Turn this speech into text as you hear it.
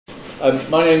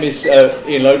My name is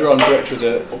Ian Loader. I'm Director of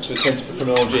the Oxford Centre for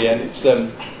Criminology, and it's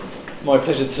my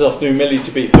pleasure this afternoon merely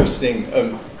to be hosting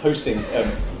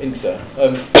Insa.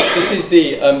 This is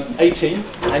the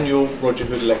 18th annual Roger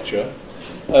Hood Lecture.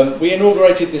 We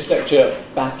inaugurated this lecture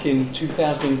back in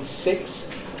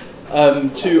 2006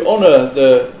 to honour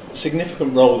the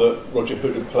significant role that Roger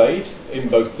Hood had played in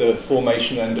both the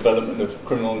formation and development of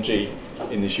criminology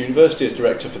in this university as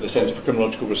Director for the Centre for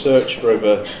Criminological Research for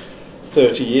over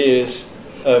 30 years,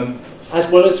 as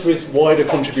well as for his wider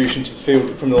contribution to the field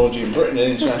of criminology in Britain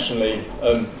and internationally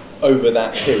over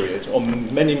that period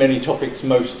on many, many topics,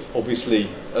 most obviously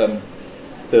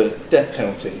the death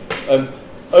penalty.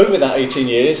 Over that 18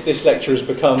 years, this lecture has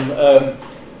become a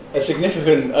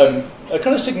significant, a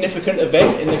kind of significant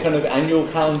event in the kind of annual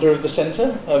calendar of the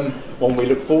centre, one we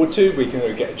look forward to. We can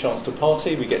get a chance to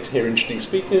party, we get to hear interesting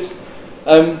speakers.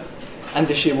 And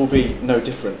this year will be no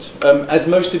different. As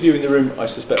most of you in the room, I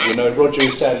suspect, will know, Roger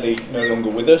is sadly no longer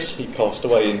with us. He passed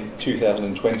away in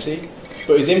 2020.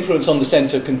 But his influence on the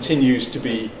centre continues to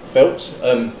be felt,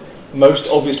 most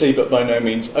obviously, but by no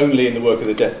means only, in the work of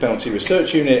the Death Penalty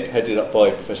Research Unit, headed up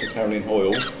by Professor Caroline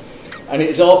Hoyle. And it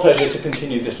is our pleasure to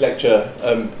continue this lecture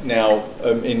now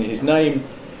in his name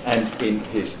and in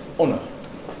his honour.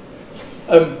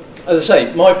 As I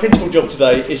say, my principal job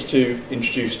today is to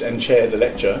introduce and chair the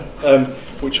lecture,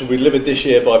 which will be delivered this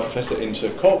year by Professor Insa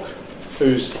Lee Koch,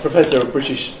 who's Professor of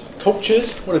British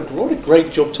Cultures. What a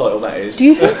great job title that is. Do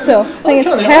you think so? I think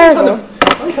it's terrible.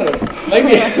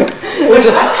 Maybe we'll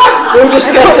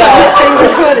discuss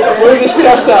that. We'll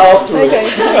discuss that afterwards. Okay.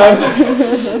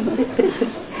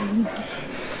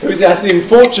 Who has the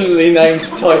unfortunately named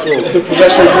title, the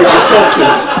Professor of British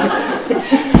Cultures,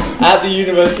 at the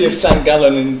University of St.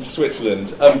 Gallen in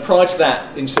Switzerland. Prior to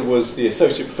that, Insa was the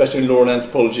Associate Professor in Law and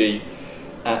Anthropology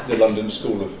at the London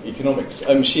School of Economics.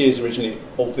 She is originally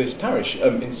of this parish.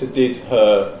 Insa did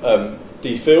her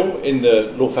DPhil in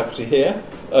the law faculty here.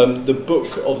 The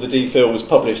book of the DPhil was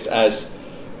published as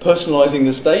Personalising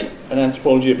the State, an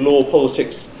Anthropology of Law,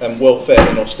 Politics and Welfare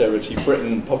in Austerity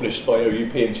Britain, published by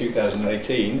OUP in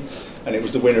 2018. And it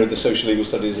was the winner of the Social Legal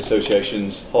Studies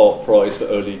Association's Hart Prize for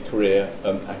Early Career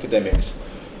Academics.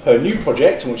 Her new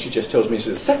project, and which she just tells me is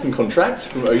a second contract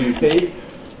from OUP,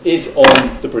 is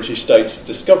on the British state's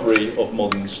discovery of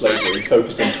modern slavery,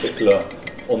 focused in particular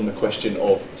on the question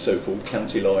of so-called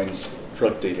county lines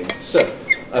drug dealing. So,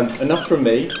 enough from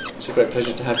me. It's a great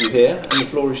pleasure to have you here, and the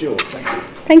floor is yours. Thank you.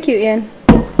 Thank you, Ian.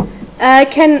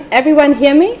 Can everyone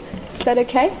hear me? Is that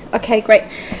okay? Okay, great.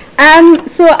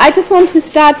 So I just want to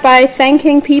start by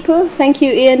thanking people. Thank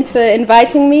you, Ian, for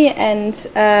inviting me and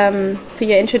for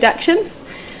your introductions.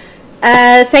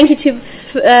 Thank you to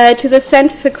the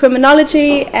Centre for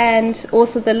Criminology and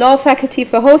also the law faculty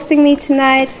for hosting me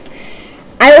tonight.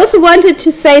 I also wanted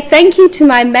to say thank you to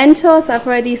my mentors. I've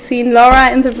already seen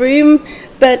Laura in the room,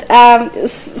 but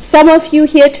some of you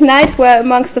here tonight were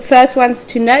amongst the first ones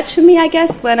to nurture me, I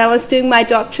guess, when I was doing my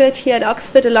doctorate here at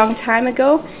Oxford a long time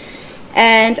ago.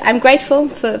 And I'm grateful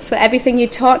for everything you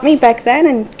taught me back then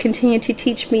and continue to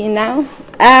teach me now.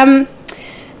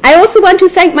 I also want to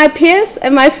thank my peers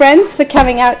and my friends for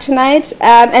coming out tonight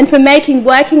and for making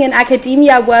working in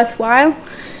academia worthwhile.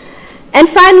 And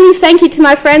finally, thank you to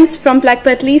my friends from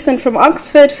Blackbird Leith and from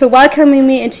Oxford for welcoming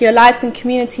me into your lives and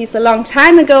communities a long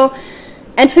time ago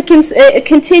and for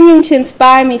continuing to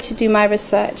inspire me to do my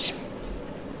research.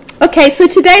 Okay, so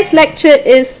today's lecture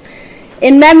is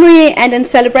in memory and in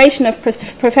celebration of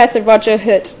Professor Roger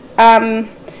Hood.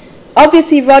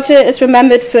 Obviously, Roger is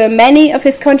remembered for many of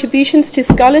his contributions to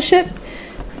scholarship,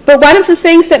 but one of the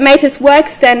things that made his work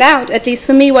stand out, at least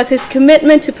for me, was his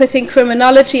commitment to putting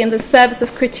criminology in the service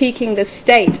of critiquing the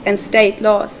state and state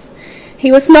laws.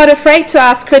 He was not afraid to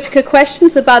ask critical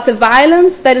questions about the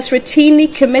violence that is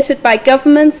routinely committed by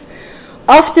governments,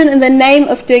 often in the name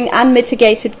of doing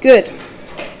unmitigated good.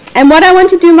 And what I want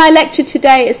to do in my lecture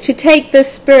today is to take this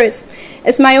spirit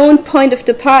as my own point of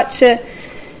departure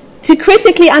to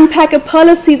critically unpack a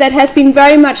policy that has been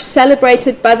very much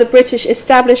celebrated by the British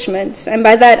establishment. And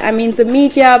by that I mean the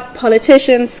media,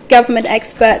 politicians, government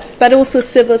experts, but also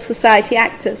civil society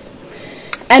actors.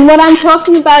 And what I'm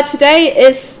talking about today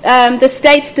is the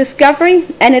state's discovery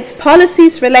and its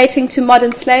policies relating to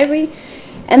modern slavery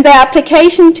and their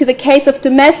application to the case of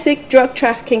domestic drug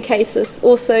trafficking cases,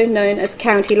 also known as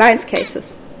county lines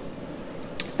cases.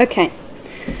 Okay,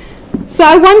 so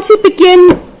I want to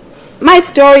begin my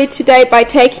story today by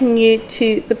taking you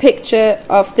to the picture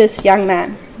of this young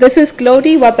man. This is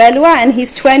Glody Wabelua, and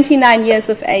he's 29 years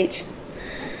of age.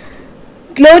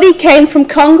 Glody came from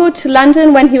Congo to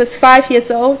London when he was 5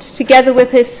 years old, together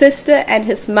with his sister and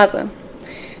his mother.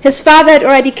 His father had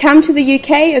already come to the UK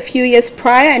a few years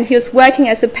prior, and he was working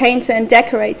as a painter and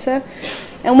decorator.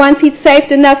 And once he'd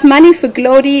saved enough money for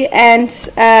Glody and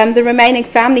the remaining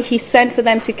family, he sent for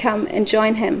them to come and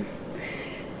join him.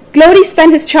 Glody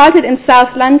spent his childhood in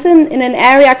South London in an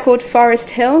area called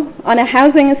Forest Hill, on a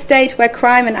housing estate where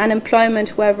crime and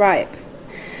unemployment were ripe.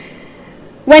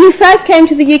 When he first came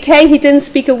to the UK, he didn't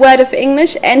speak a word of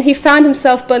English, and he found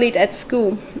himself bullied at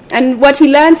school. And what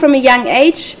he learned from a young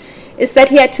age is that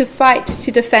he had to fight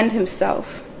to defend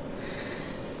himself.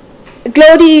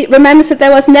 Glody remembers that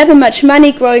there was never much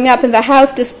money growing up in the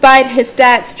house, despite his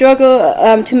dad's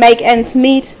struggle to make ends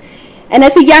meet. And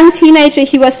as a young teenager,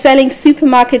 he was selling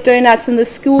supermarket donuts in the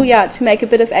schoolyard to make a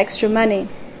bit of extra money.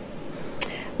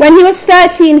 When he was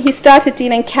 13, he started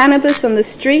dealing cannabis on the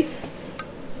streets,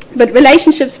 but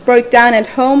relationships broke down at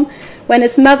home when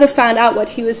his mother found out what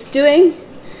he was doing.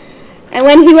 And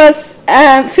when he was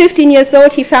 15 years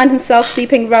old, he found himself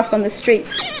sleeping rough on the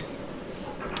streets.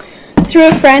 Through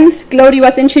a friend, Glody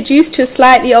was introduced to a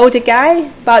slightly older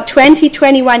guy, about 20,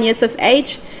 21 years of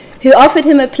age, who offered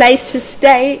him a place to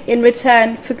stay in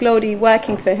return for Glody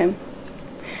working for him.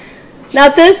 Now,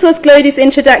 this was Glody's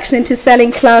introduction into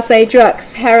selling Class A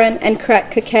drugs, heroin and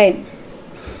crack cocaine.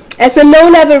 As a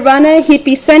low-level runner, he'd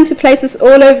be sent to places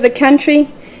all over the country,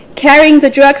 carrying the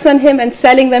drugs on him and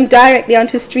selling them directly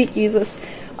onto street users,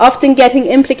 often getting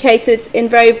implicated in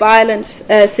very violent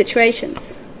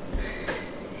situations.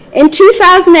 In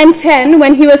 2010,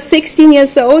 when he was 16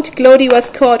 years old, Glody was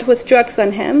caught with drugs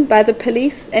on him by the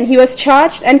police, and he was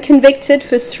charged and convicted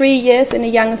for 3 years in a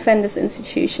young offenders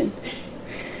institution.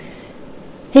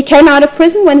 He came out of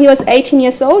prison when he was 18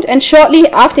 years old, and shortly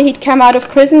after he'd come out of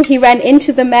prison, he ran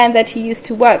into the man that he used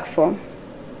to work for.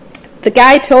 The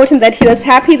guy told him that he was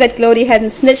happy that Glody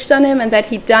hadn't snitched on him and that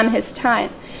he'd done his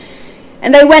time.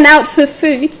 And they went out for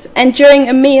food, and during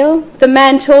a meal, the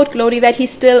man told Glody that he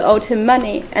still owed him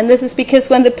money. And this is because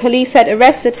when the police had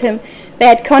arrested him, they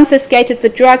had confiscated the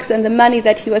drugs and the money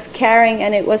that he was carrying,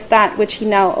 and it was that which he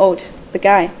now owed the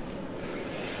guy.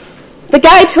 The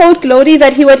guy told Glody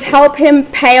that he would help him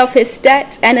pay off his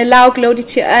debt and allow Glody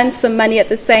to earn some money at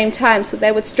the same time, so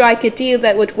they would strike a deal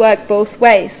that would work both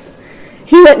ways.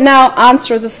 He would now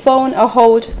answer the phone or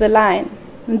hold the line.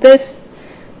 And this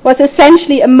was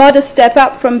essentially a modest step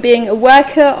up from being a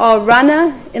worker or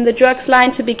runner in the drugs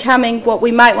line to becoming what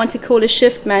we might want to call a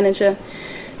shift manager.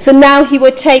 So now he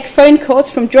would take phone calls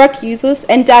from drug users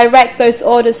and direct those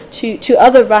orders to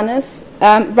other runners,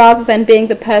 rather than being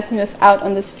the person who was out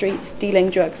on the streets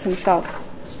dealing drugs himself.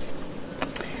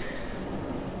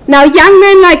 Now, young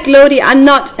men like Glody are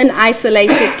not an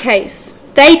isolated case.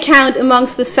 They count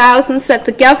amongst the thousands that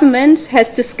the government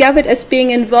has discovered as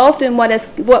being involved in what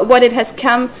it has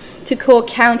come to call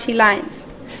county lines.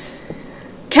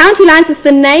 County lines is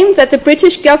the name that the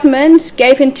British government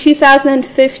gave in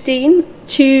 2015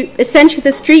 to essentially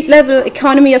the street-level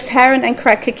economy of heroin and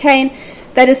crack cocaine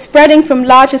that is spreading from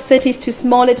larger cities to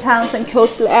smaller towns and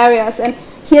coastal areas. And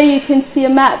here you can see a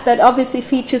map that obviously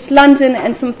features London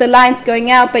and some of the lines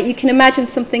going out, but you can imagine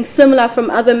something similar from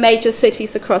other major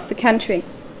cities across the country.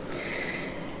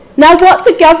 Now, what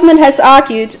the government has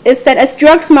argued is that as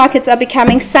drugs markets are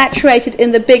becoming saturated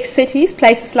in the big cities,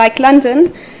 places like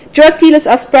London, drug dealers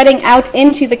are spreading out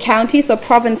into the counties or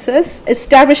provinces,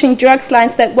 establishing drugs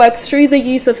lines that work through the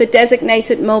use of a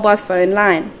designated mobile phone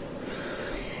line.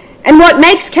 And what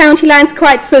makes county lines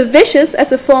quite so vicious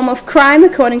as a form of crime,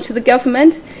 according to the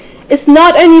government, is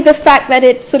not only the fact that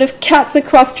it sort of cuts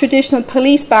across traditional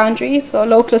police boundaries or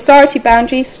local authority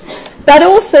boundaries, but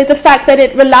also the fact that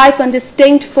it relies on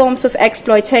distinct forms of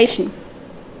exploitation.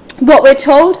 What we're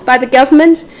told by the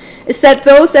government is that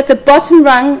those at the bottom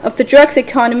rung of the drugs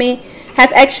economy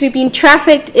have actually been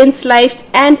trafficked, enslaved,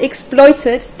 and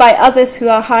exploited by others who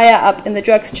are higher up in the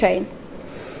drugs chain.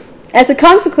 As a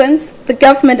consequence, the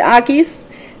government argues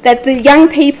that the young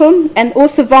people and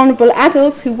also vulnerable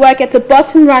adults who work at the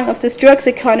bottom rung of this drugs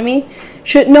economy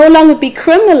should no longer be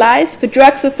criminalized for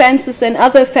drugs offenses and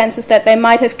other offenses that they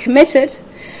might have committed,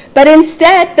 but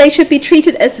instead they should be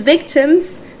treated as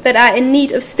victims that are in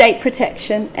need of state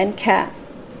protection and care.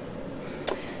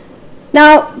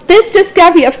 Now, this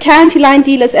discovery of county line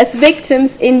dealers as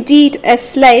victims, indeed as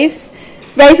slaves,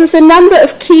 raises a number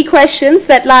of key questions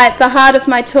that lie at the heart of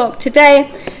my talk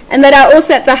today, and that are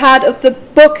also at the heart of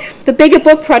the bigger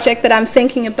book project that I'm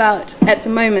thinking about at the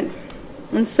moment.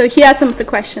 And so here are some of the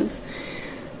questions.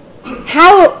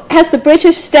 How has the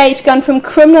British state gone from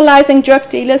criminalizing drug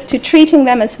dealers to treating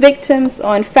them as victims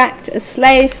or in fact as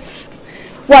slaves?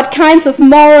 What kinds of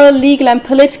moral, legal and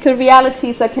political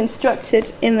realities are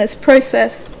constructed in this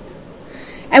process?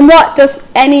 And what does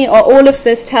any or all of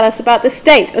this tell us about the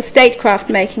state or statecraft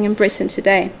making in Britain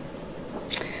today?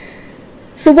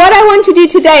 So what I want to do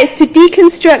today is to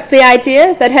deconstruct the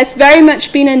idea that has very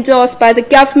much been endorsed by the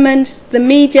government, the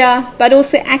media, but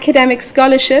also academic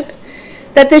scholarship,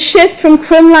 that the shift from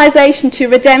criminalization to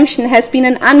redemption has been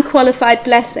an unqualified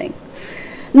blessing.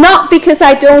 Not because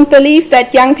I don't believe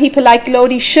that young people like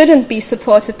Lodi shouldn't be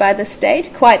supported by the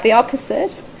state, quite the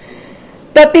opposite,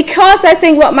 but because I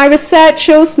think what my research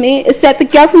shows me is that the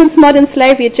government's modern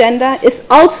slavery agenda is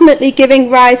ultimately giving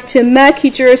rise to a murky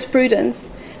jurisprudence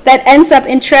that ends up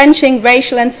entrenching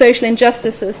racial and social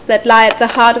injustices that lie at the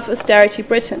heart of austerity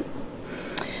Britain.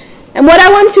 And what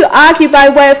I want to argue by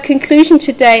way of conclusion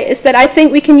today is that I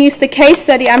think we can use the case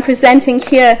study I'm presenting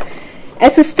here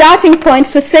as a starting point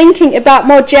for thinking about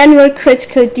more general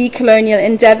critical decolonial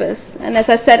endeavours. And as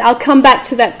I said, I'll come back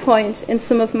to that point in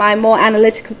some of my more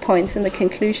analytical points in the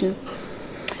conclusion.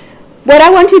 What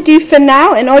I want to do for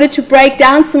now, in order to break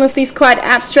down some of these quite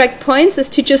abstract points, is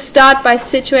to just start by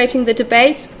situating the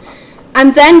debate.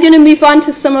 I'm then going to move on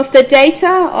to some of the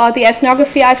data or the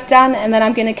ethnography I've done, and then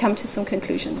I'm going to come to some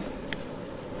conclusions.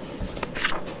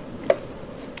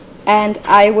 And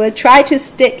I will try to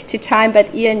stick to time,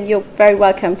 but Ian, you're very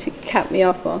welcome to cut me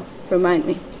off or remind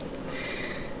me.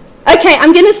 Okay,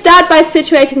 I'm going to start by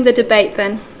situating the debate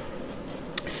then.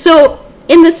 So,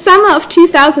 in the summer of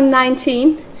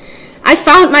 2019, I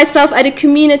found myself at a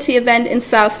community event in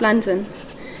South London.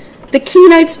 The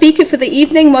keynote speaker for the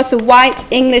evening was a white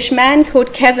English man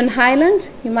called Kevin Highland.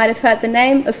 You might have heard the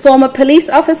name, a former police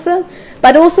officer,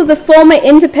 but also the former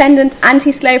independent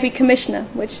anti-slavery commissioner,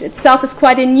 which itself is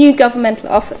quite a new governmental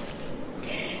office.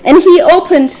 And he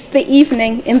opened the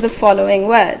evening in the following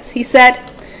words. He said,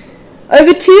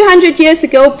 "Over 200 years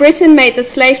ago, Britain made the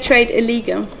slave trade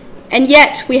illegal. And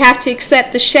yet we have to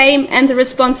accept the shame and the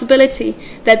responsibility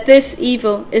that this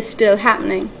evil is still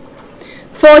happening.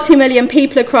 40 million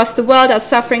people across the world are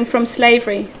suffering from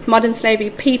slavery, modern slavery,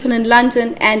 people in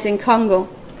London and in Congo.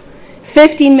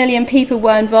 15 million people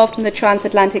were involved in the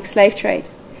transatlantic slave trade.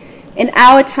 In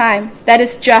our time, that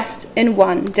is just in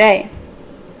one day."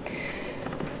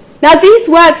 Now, these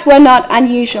words were not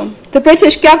unusual. The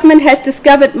British government has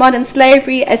discovered modern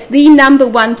slavery as the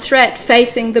 #1 threat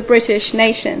facing the British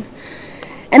nation.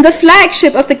 And the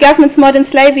flagship of the government's modern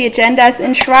slavery agenda is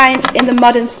enshrined in the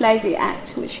Modern Slavery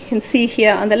Act, which you can see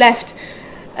here on the left.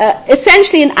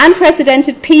 Essentially an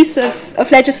unprecedented piece of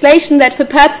legislation that, for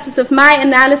purposes of my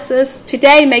analysis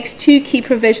today, makes two key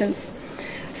provisions.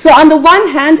 So on the one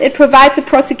hand, it provides a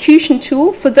prosecution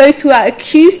tool for those who are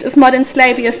accused of modern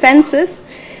slavery offences,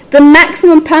 the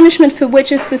maximum punishment for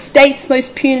which is the state's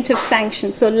most punitive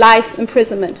sanction, so life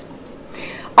imprisonment.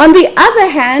 On the other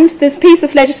hand, this piece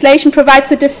of legislation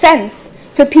provides a defense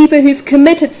for people who've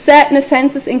committed certain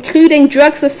offences, including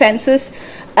drugs offences,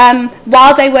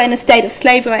 while they were in a state of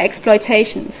slavery or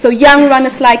exploitation. So young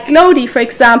runners like Lodi, for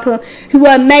example, who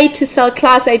were made to sell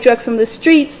Class A drugs on the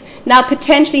streets, now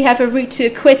potentially have a route to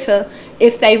acquittal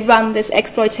if they run this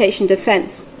exploitation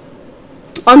defense.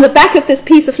 On the back of this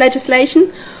piece of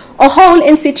legislation, a whole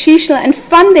institutional and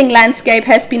funding landscape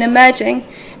has been emerging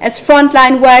as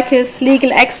frontline workers,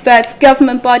 legal experts,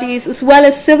 government bodies, as well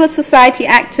as civil society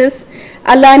actors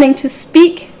are learning to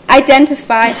speak,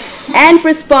 identify, and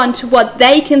respond to what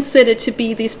they consider to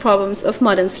be these problems of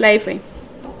modern slavery.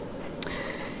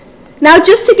 Now,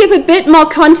 just to give a bit more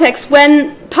context,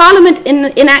 when Parliament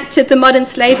enacted the Modern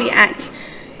Slavery Act,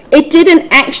 it didn't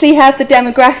actually have the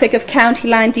demographic of county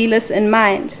line dealers in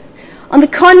mind. On the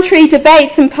contrary,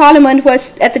 debates in Parliament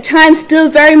was at the time still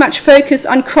very much focused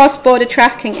on cross-border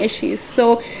trafficking issues.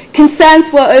 So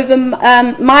concerns were over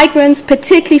migrants,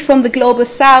 particularly from the global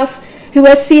south, who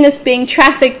were seen as being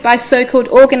trafficked by so-called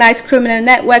organized criminal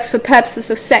networks for purposes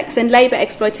of sex and labor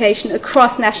exploitation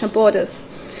across national borders.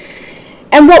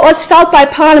 And what was felt by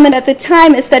Parliament at the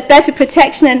time is that better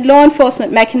protection and law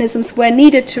enforcement mechanisms were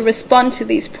needed to respond to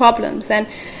these problems. And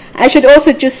I should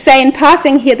also just say in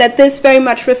passing here that this very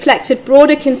much reflected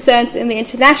broader concerns in the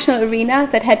international arena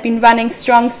that had been running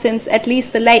strong since at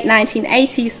least the late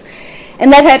 1980s,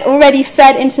 and that had already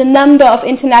fed into a number of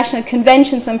international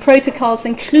conventions and protocols,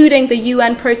 including the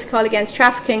UN Protocol Against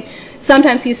Trafficking.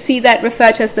 Sometimes you see that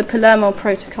referred to as the Palermo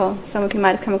Protocol. Some of you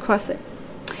might have come across it.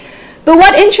 But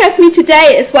what interests me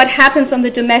today is what happens on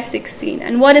the domestic scene.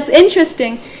 And what is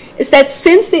interesting is that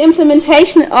since the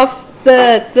implementation of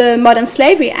the Modern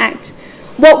Slavery Act,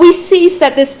 what we see is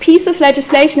that this piece of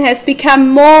legislation has become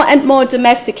more and more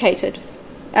domesticated,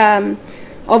 or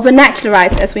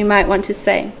vernacularized, as we might want to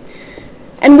say.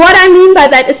 And what I mean by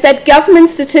that is that government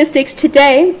statistics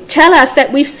today tell us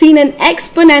that we've seen an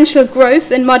exponential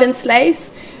growth in modern slaves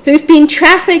who've been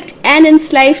trafficked and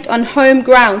enslaved on home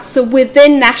ground, so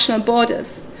within national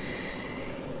borders.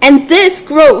 And this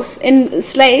growth in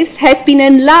slaves has been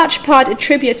in large part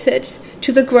attributed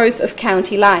to the growth of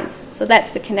county lines. So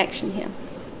that's the connection here.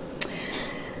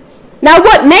 Now,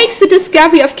 what makes the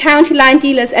discovery of county line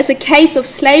dealers as a case of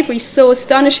slavery so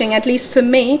astonishing, at least for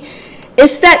me,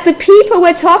 is that the people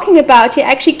we're talking about here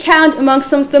actually count among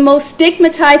some of the most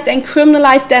stigmatized and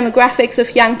criminalized demographics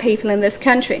of young people in this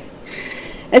country.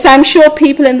 As I'm sure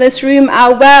people in this room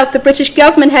are aware of, the British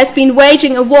government has been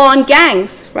waging a war on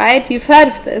gangs, right? You've heard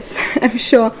of this, I'm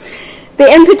sure. The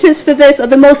impetus for this, or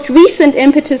the most recent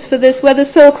impetus for this, were the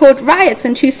so-called riots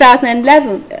in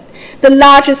 2011, the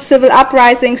largest civil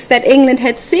uprisings that England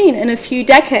had seen in a few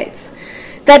decades,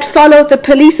 that followed the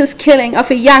police's killing of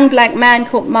a young black man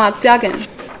called Mark Duggan.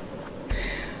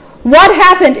 What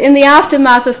happened in the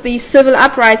aftermath of these civil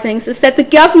uprisings is that the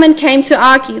government came to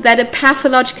argue that a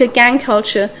pathological gang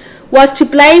culture was to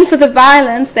blame for the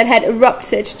violence that had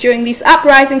erupted during these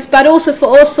uprisings, but also for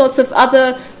all sorts of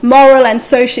other moral and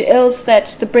social ills that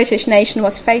the British nation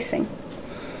was facing.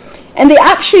 And the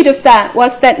upshot of that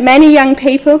was that many young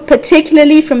people,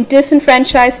 particularly from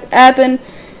disenfranchised, urban,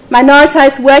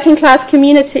 minoritized, working-class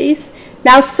communities,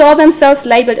 now saw themselves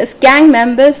labeled as gang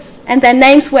members, and their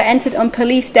names were entered on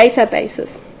police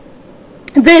databases.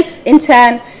 This, in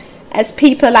turn, as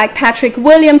people like Patrick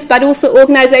Williams, but also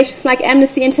organizations like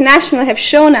Amnesty International have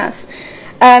shown us,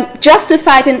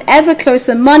 justified an ever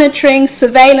closer monitoring,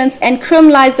 surveillance, and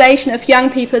criminalization of young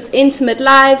people's intimate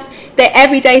lives, their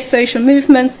everyday social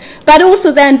movements, but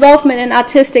also their involvement in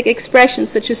artistic expressions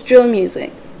such as drill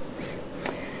music.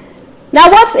 Now,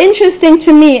 what's interesting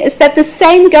to me is that the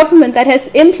same government that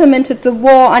has implemented the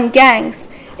war on gangs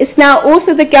is now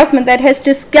also the government that has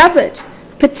discovered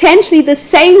potentially the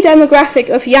same demographic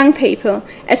of young people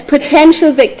as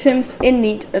potential victims in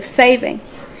need of saving.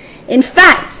 In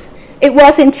fact, it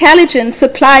was intelligence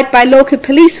supplied by local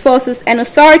police forces and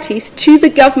authorities to the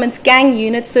government's gang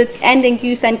unit, so its Ending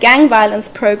Youth and Gang Violence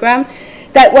program,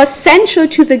 that was central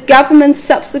to the government's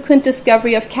subsequent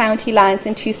discovery of county lines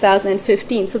in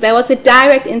 2015. So there was a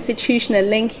direct institutional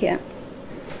link here.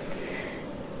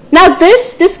 Now,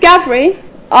 this discovery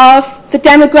of the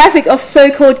demographic of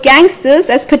so-called gangsters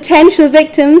as potential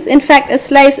victims, in fact as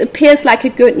slaves, appears like a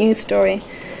good news story.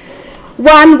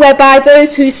 One whereby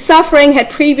those whose suffering had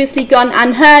previously gone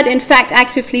unheard, in fact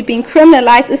actively being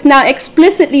criminalized, is now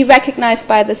explicitly recognized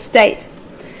by the state.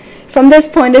 From this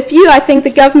point of view, I think the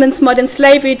government's modern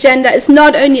slavery agenda is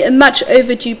not only a much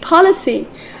overdue policy,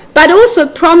 but also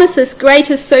promises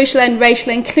greater social and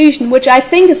racial inclusion, which I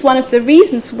think is one of the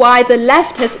reasons why the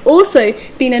left has also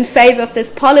been in favor of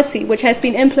this policy, which has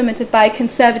been implemented by a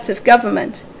conservative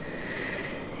government.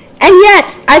 And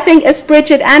yet, I think as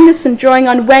Bridget Anderson, drawing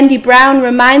on Wendy Brown,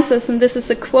 reminds us, and this is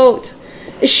a quote,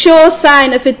 a sure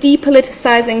sign of a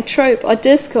depoliticizing trope or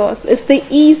discourse is the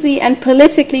easy and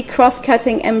politically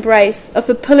cross-cutting embrace of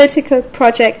a political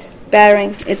project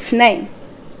bearing its name.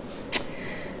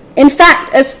 In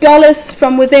fact, as scholars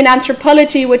from within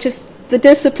anthropology, which is the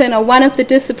discipline or one of the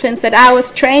disciplines that I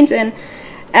was trained in,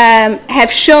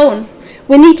 have shown,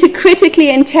 we need to critically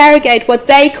interrogate what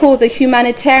they call the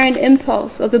humanitarian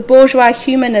impulse or the bourgeois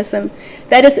humanism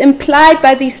that is implied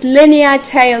by these linear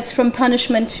tales from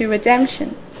punishment to redemption.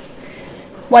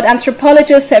 What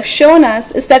anthropologists have shown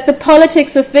us is that the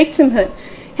politics of victimhood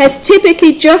has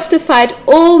typically justified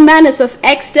all manners of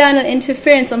external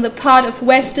interference on the part of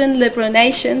Western liberal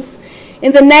nations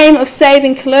in the name of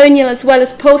saving colonial as well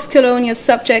as post-colonial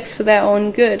subjects for their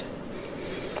own good.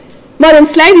 Modern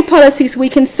slavery policies, we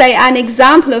can say, are an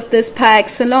example of this par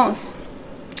excellence.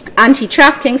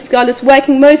 Anti-trafficking scholars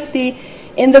working mostly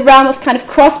in the realm of kind of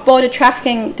cross-border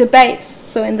trafficking debates,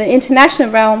 so in the international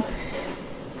realm,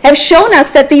 have shown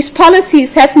us that these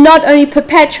policies have not only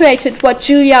perpetuated what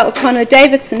Julia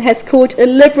O'Connor-Davidson has called a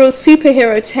liberal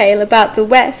superhero tale about the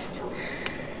West,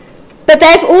 but they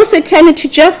have also tended to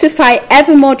justify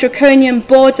ever more draconian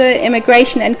border,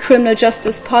 immigration and criminal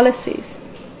justice policies.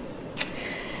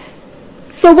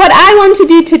 So what I want to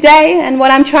do today, and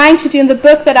what I'm trying to do in the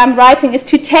book that I'm writing, is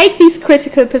to take these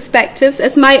critical perspectives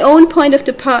as my own point of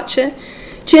departure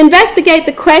to investigate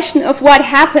the question of what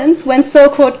happens when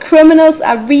so-called criminals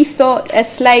are rethought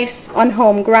as slaves on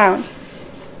home ground.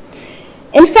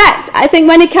 In fact, I think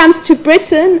when it comes to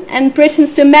Britain and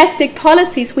Britain's domestic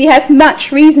policies, we have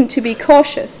much reason to be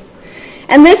cautious.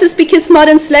 And this is because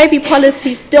modern slavery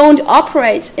policies don't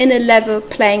operate in a level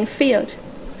playing field.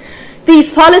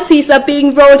 These policies are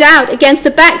being rolled out against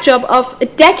the backdrop of a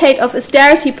decade of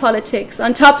austerity politics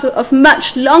on top of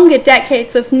much longer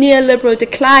decades of neoliberal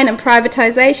decline and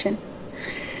privatization.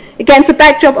 against the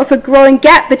backdrop of a growing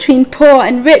gap between poor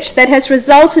and rich that has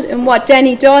resulted in what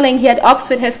Danny Dorling here at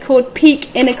Oxford has called peak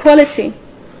inequality.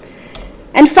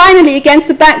 And finally, against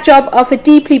the backdrop of a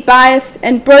deeply biased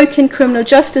and broken criminal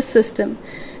justice system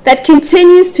that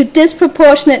continues to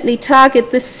disproportionately target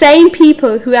the same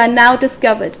people who are now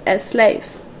discovered as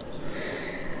slaves.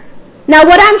 Now,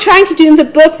 what I'm trying to do in the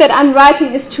book that I'm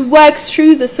writing is to work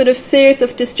through the sort of series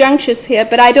of disjunctures here,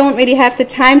 but I don't really have the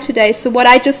time today, so what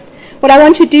I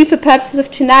want to do for purposes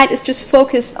of tonight is just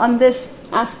focus on this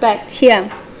aspect here,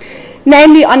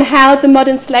 namely on how the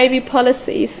modern slavery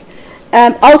policies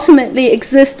ultimately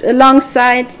exist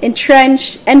alongside,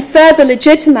 entrench, and further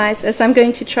legitimize, as I'm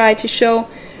going to try to show,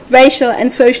 racial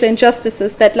and social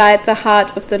injustices that lie at the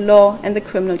heart of the law and the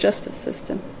criminal justice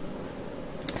system.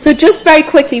 So just very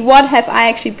quickly, what have I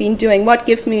actually been doing? What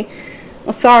gives me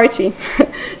authority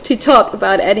to talk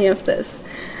about any of this?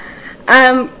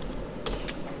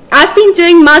 I've been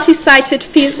doing multi-sited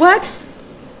fieldwork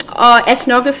or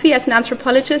ethnography as an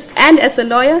anthropologist and as a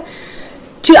lawyer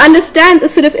to understand the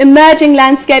sort of emerging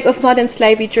landscape of modern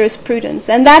slavery jurisprudence.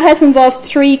 And that has involved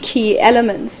three key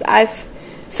elements.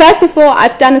 First of all,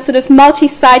 I've done a sort of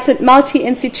multi-sited,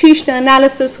 multi-institutional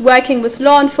analysis working with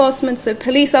law enforcement, so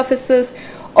police officers,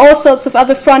 all sorts of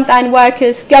other frontline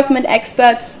workers, government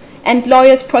experts, and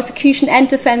lawyers, prosecution and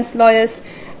defense lawyers,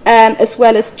 as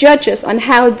well as judges, on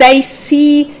how they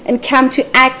see and come to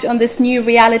act on this new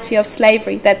reality of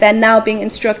slavery that they're now being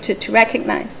instructed to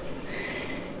recognize.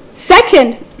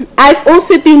 Second, I've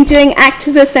also been doing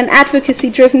activist and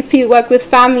advocacy-driven fieldwork with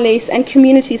families and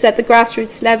communities at the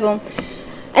grassroots level.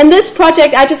 And this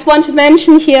project, I just want to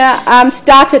mention here,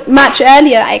 started much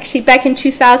earlier, actually back in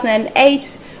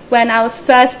 2008, when I was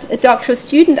first a doctoral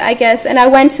student, I guess, and I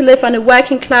went to live on a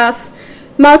working class,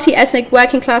 multi-ethnic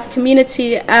working class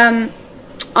community on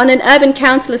an urban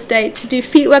council estate to do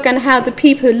fieldwork on how the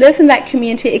people who live in that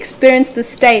community experience the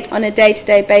state on a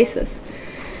day-to-day basis.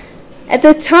 At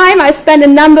the time, I spent a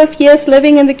number of years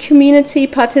living in the community,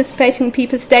 participating in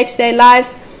people's day-to-day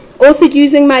lives, also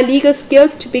using my legal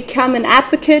skills to become an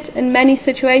advocate in many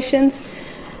situations.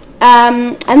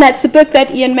 And that's the book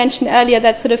that Ian mentioned earlier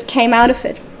that sort of came out of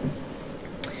it.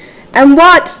 And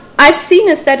what I've seen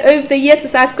is that over the years,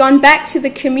 as I've gone back to the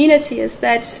community, is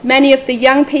that many of the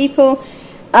young people,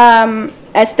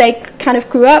 as they kind of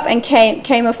grew up and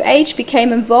came of age,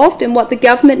 became involved in what the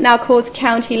government now calls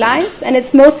county lines. And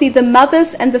it's mostly the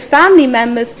mothers and the family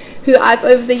members who I've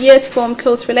over the years formed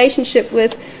close relationship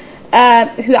with,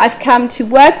 who I've come to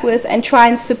work with and try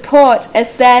and support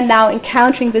as they're now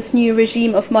encountering this new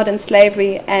regime of modern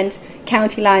slavery and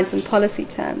county lines in policy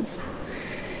terms.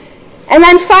 And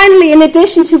then finally, in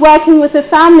addition to working with the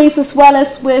families as well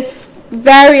as with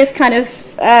various kind of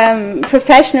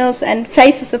professionals and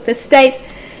faces of the state,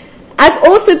 I've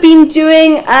also been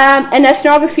doing an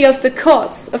ethnography of the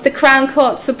courts, of the Crown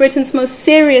Courts, so Britain's most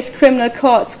serious criminal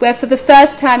courts, where for the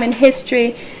first time in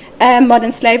history,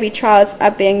 modern slavery trials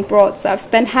are being brought. So I've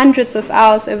spent hundreds of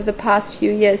hours over the past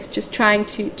few years just trying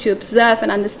to observe and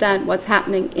understand what's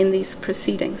happening in these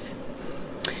proceedings.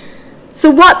 So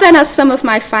what then are some of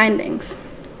my findings?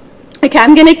 Okay,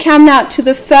 I'm going to come now to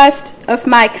the first of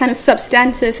my kind of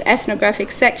substantive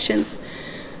ethnographic sections,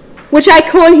 which I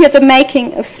call here the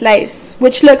making of slaves,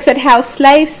 which looks at how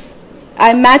slaves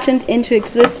are imagined into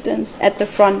existence at the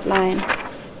front line.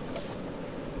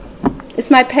 Is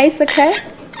my pace okay?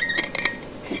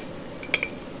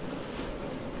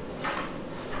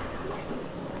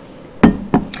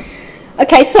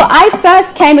 Okay, so I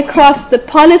first came across the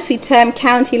policy term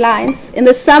county lines in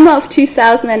the summer of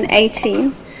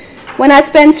 2018 when I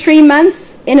spent 3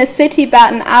 months in a city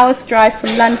about an hour's drive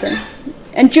from London.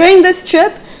 And during this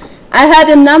trip, I heard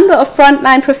a number of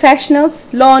frontline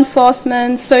professionals, law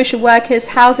enforcement, social workers,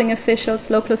 housing officials,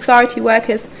 local authority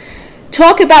workers,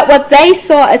 talk about what they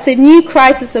saw as a new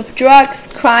crisis of drugs,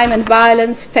 crime and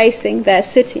violence facing their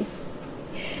city.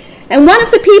 And one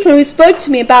of the people who spoke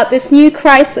to me about this new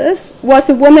crisis was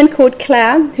a woman called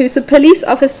Claire, who's a police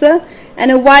officer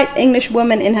and a white English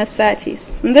woman in her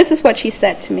 30s. And this is what she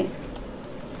said to me.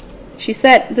 She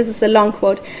said, this is a long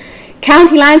quote,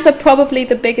 "County lines are probably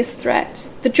the biggest threat.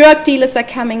 The drug dealers are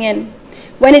coming in.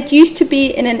 When it used to be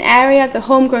in an area, the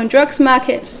homegrown drugs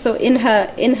market, so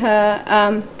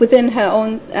within her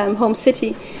own home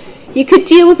city, you could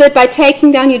deal with it by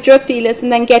taking down your drug dealers and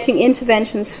then getting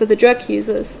interventions for the drug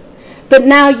users. But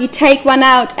now you take one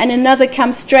out and another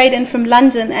comes straight in from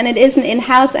London and it isn't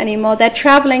in-house anymore. They're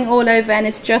traveling all over and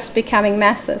it's just becoming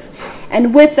massive.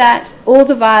 And with that, all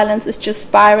the violence is just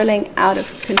spiraling out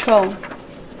of control."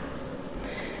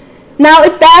 Now,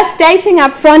 it bears stating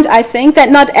up front, I think,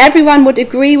 that not everyone would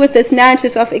agree with this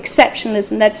narrative of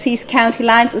exceptionalism that sees county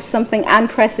lines as something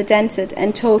unprecedented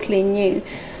and totally new.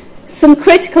 Some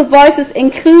critical voices,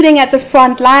 including at the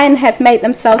front line, have made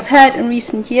themselves heard in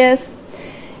recent years.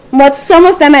 What some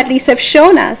of them at least have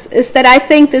shown us is that I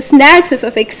think this narrative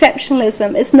of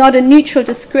exceptionalism is not a neutral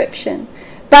description,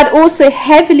 but also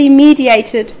heavily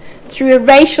mediated through a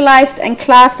racialized and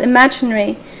classed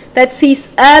imaginary that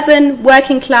sees urban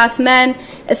working-class men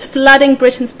as flooding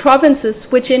Britain's provinces,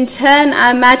 which in turn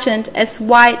are imagined as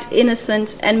white,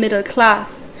 innocent, and middle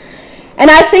class.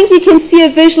 And I think you can see a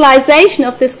visualization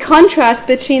of this contrast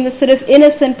between the sort of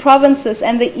innocent provinces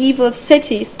and the evil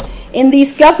cities in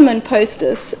these government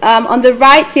posters. On the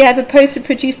right, you have a poster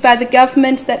produced by the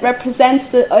government that represents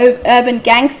the urban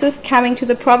gangsters coming to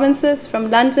the provinces from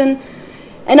London.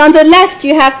 And on the left,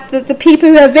 you have the people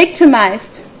who are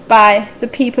victimized by the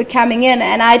people coming in.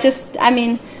 And I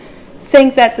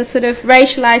think that the sort of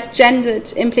racialized,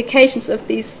 gendered implications of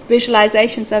these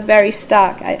visualizations are very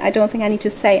stark. I don't think I need to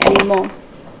say any more.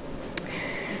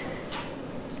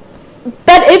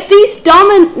 But if these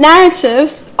dominant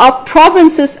narratives of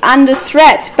provinces under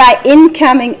threat by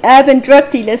incoming urban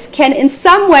drug dealers can in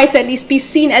some ways at least be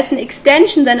seen as an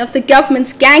extension then of the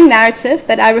government's gang narrative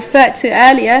that I referred to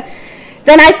earlier,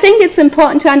 then I think it's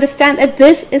important to understand that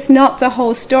this is not the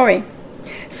whole story.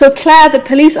 So Claire, the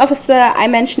police officer I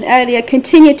mentioned earlier,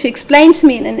 continued to explain to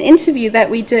me in an interview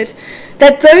that we did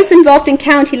that those involved in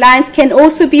county lines can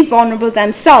also be vulnerable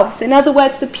themselves. In other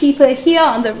words, the people here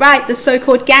on the right, the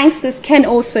so-called gangsters, can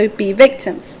also be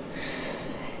victims.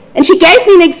 And she gave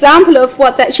me an example of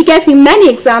she gave me many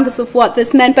examples of what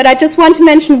this meant, but I just want to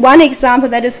mention one example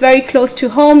that is very close to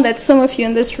home that some of you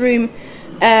in this room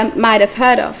might have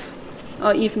heard of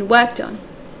or even worked on.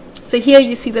 So here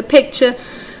you see the picture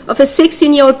of a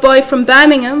 16-year-old boy from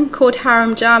Birmingham called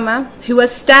Haram Jama, who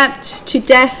was stabbed to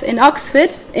death in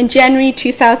Oxford in January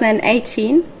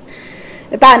 2018,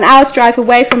 about an hour's drive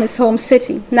away from his home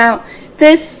city. Now,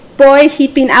 this boy,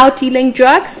 he'd been out dealing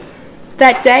drugs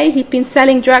that day. He'd been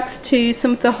selling drugs to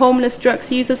some of the homeless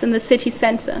drugs users in the city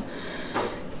centre.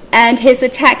 And his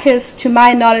attackers, to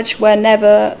my knowledge, were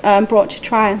never brought to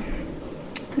trial.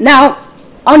 Now,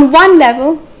 on one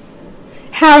level,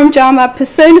 Haram Jama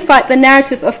personified the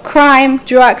narrative of crime,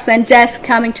 drugs, and death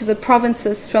coming to the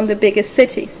provinces from the biggest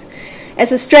cities.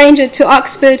 As a stranger to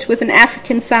Oxford with an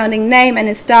African-sounding name and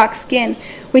his dark skin,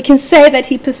 we can say that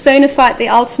he personified the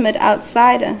ultimate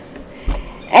outsider.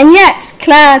 And yet,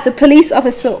 Claire, the police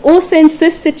officer, also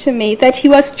insisted to me that he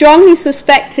was strongly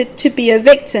suspected to be a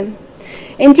victim.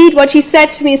 Indeed, what she said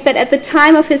to me is that at the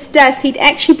time of his death, he'd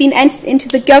actually been entered into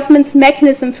the government's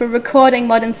mechanism for recording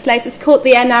modern slaves. It's called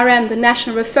the NRM, the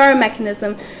National Referral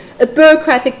Mechanism, a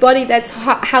bureaucratic body that's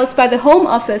housed by the Home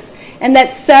Office, and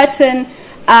that certain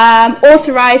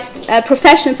authorized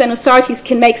professionals and authorities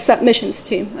can make submissions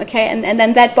to. Okay, and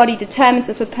then that body determines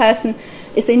if a person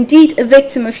is indeed a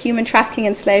victim of human trafficking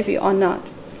and slavery or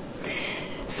not.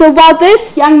 So while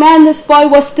this young man, this boy,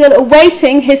 was still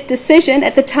awaiting his decision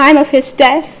at the time of his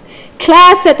death,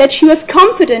 Claire said that she was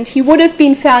confident he would have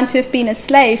been found to have been a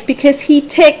slave because he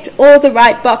ticked all the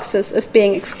right boxes of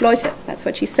being exploited. That's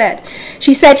what she said.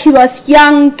 She said he was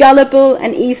young, gullible,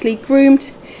 and easily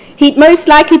groomed. He'd most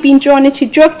likely been drawn into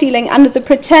drug dealing under the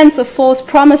pretense of false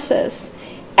promises,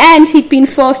 and he'd been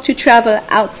forced to travel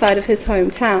outside of his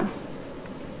hometown.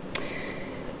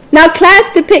 Now,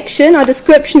 Claire's depiction or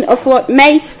description of what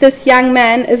made this young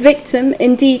man a victim,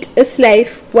 indeed a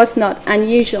slave, was not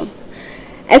unusual.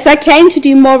 As I came to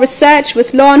do more research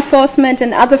with law enforcement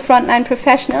and other frontline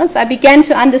professionals, I began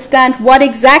to understand what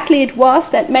exactly it was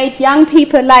that made young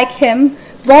people like him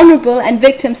vulnerable and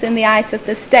victims in the eyes of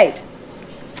the state.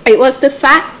 It was the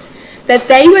fact that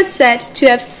they were said to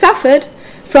have suffered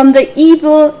from the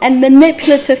evil and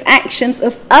manipulative actions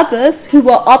of others who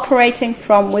were operating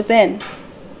from within.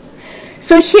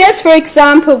 So here's, for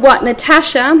example, what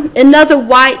Natasha, another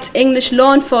white English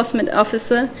law enforcement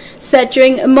officer, said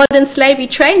during a modern slavery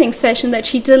training session that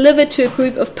she delivered to a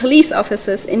group of police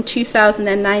officers in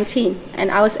 2019. And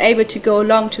I was able to go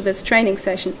along to this training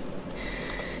session.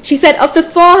 She said, of the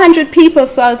 400 people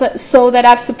that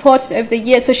I've supported over the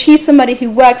years, so she's somebody who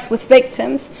works with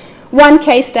victims, one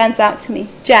case stands out to me,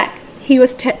 Jack. He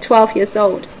was 12 years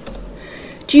old.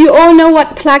 Do you all know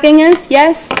what plugging is?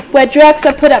 Yes? Where drugs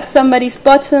are put up somebody's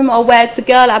bottom or where it's a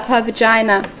girl up her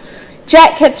vagina.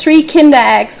 Jack had 3 Kinder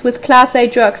eggs with Class A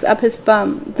drugs up his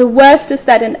bum. The worst is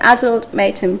that an adult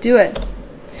made him do it.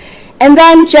 And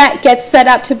then Jack gets set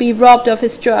up to be robbed of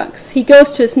his drugs. He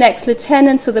goes to his next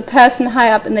lieutenant, so the person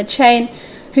high up in the chain,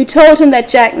 who told him that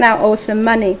Jack now owes him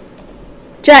money.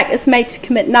 Jack is made to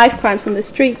commit knife crimes on the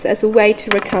streets as a way to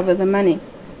recover the money.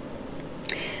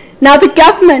 Now, the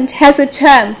government has a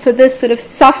term for this sort of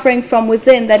suffering from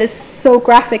within that is so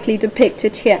graphically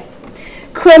depicted here.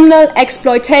 Criminal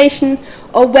exploitation,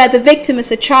 or where the victim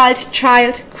is a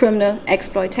child criminal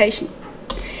exploitation.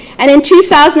 And in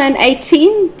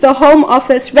 2018, the Home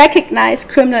Office recognized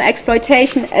criminal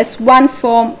exploitation as one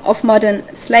form of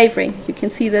modern slavery. You can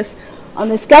see this on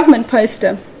this government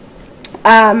poster.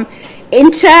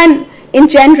 In turn,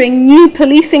 engendering new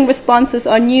policing responses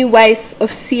or new ways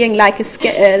of seeing like a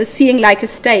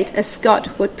state, as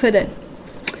Scott would put it.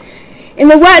 In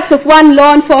the words of one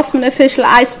law enforcement official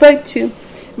I spoke to,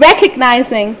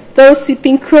 recognizing those who'd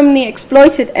been criminally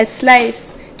exploited as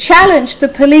slaves challenged the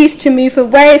police to move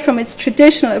away from its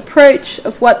traditional approach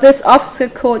of what this officer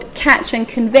called catch and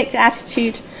convict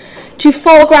attitude to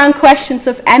foreground questions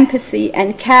of empathy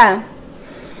and care.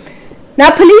 Now,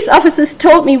 police officers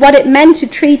told me what it meant to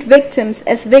treat victims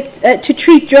as to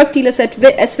treat drug dealers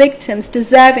as victims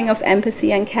deserving of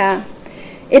empathy and care.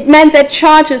 It meant that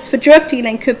charges for drug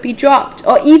dealing could be dropped,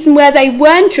 or even where they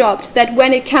weren't dropped, that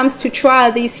when it comes to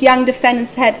trial, these young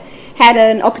defendants had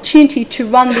an opportunity to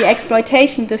run the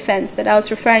exploitation defense that I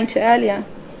was referring to earlier.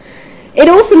 It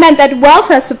also meant that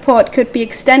welfare support could be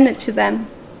extended to them.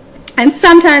 And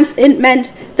sometimes it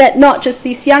meant that not just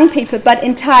these young people, but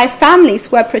entire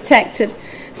families were protected,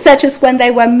 such as when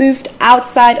they were moved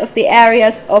outside of the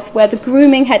areas of where the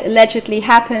grooming had allegedly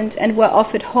happened and were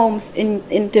offered homes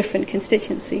in different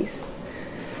constituencies.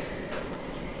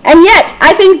 And yet,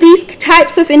 I think these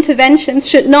types of interventions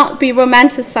should not be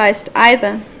romanticized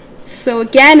either. So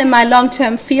again, in my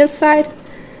long-term field site,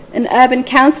 an urban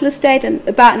council estate and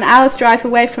about an hour's drive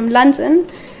away from London,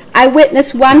 I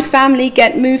witnessed one family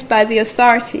get moved by the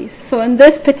authorities. So in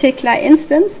this particular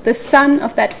instance, the son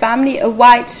of that family, a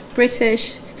white,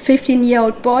 British,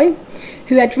 15-year-old boy,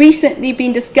 who had recently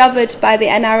been discovered by the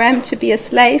NRM to be a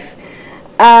slave,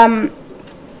 that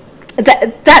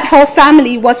whole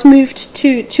family was moved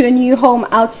to a new home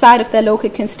outside of their local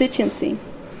constituency.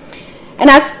 And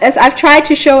as I've tried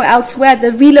to show elsewhere,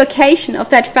 the relocation of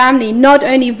that family not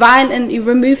only violently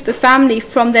removed the family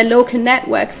from their local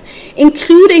networks,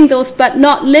 including those but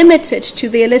not limited to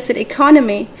the illicit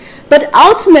economy, but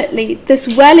ultimately this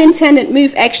well-intended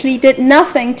move actually did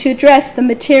nothing to address the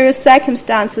material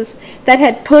circumstances that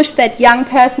had pushed that young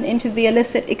person into the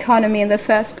illicit economy in the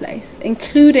first place,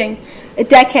 including a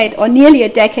decade or nearly a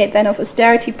decade then of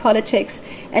austerity politics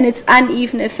and its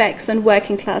uneven effects on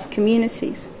working class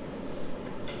communities.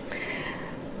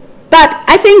 But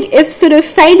I think if sort of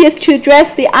failures to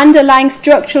address the underlying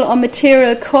structural or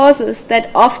material causes that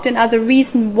often are the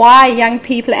reason why young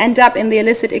people end up in the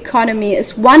illicit economy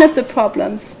is one of the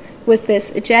problems with this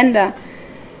agenda,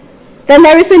 then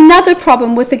there is another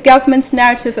problem with the government's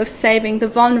narrative of saving the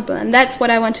vulnerable, and that's what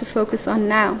I want to focus on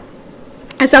now.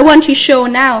 As I want to show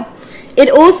now, it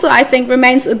also, I think,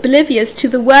 remains oblivious to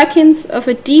the workings of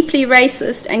a deeply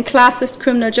racist and classist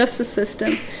criminal justice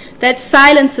system that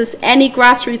silences any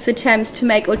grassroots attempts to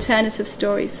make alternative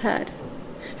stories heard.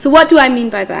 So what do I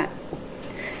mean by that?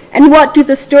 And what do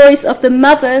the stories of the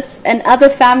mothers and other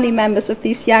family members of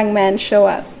these young men show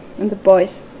us, and the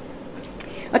boys?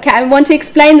 Okay, I want to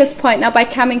explain this point now by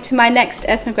coming to my next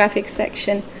ethnographic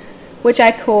section, which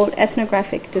I call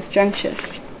ethnographic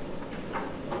disjunctures.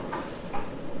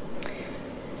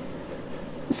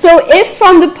 So if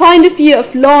from the point of view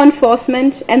of law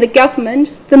enforcement and the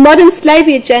government, the modern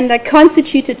slavery agenda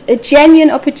constituted a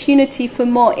genuine opportunity for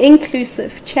more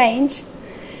inclusive change,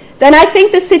 then I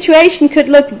think the situation could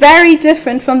look very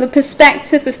different from the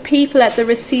perspective of people at the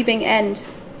receiving end.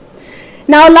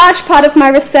 Now, a large part of my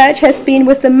research has been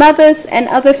with the mothers and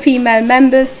other female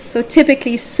members, so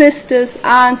typically sisters,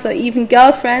 aunts, or even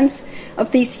girlfriends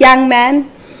of these young men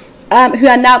who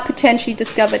are now potentially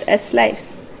discovered as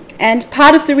slaves. And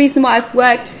part of the reason why I've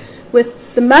worked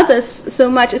with the mothers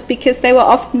so much is because they were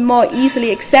often more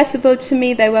easily accessible to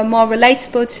me, they were more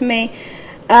relatable to me,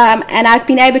 and I've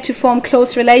been able to form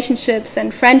close relationships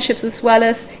and friendships as well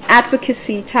as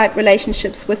advocacy-type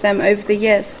relationships with them over the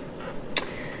years.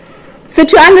 So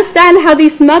to understand how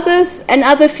these mothers and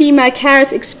other female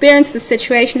carers experience the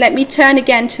situation, let me turn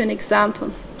again to an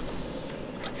example.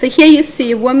 So here you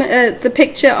see a woman, the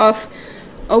picture of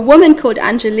a woman called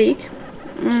Angelique.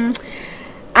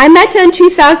 I met her in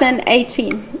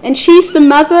 2018, and she's the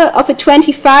mother of a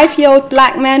 25-year-old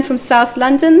black man from South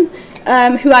London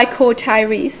who I call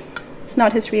Tyrese. It's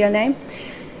not his real name.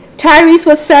 Tyrese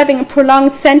was serving a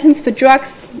prolonged sentence for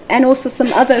drugs and also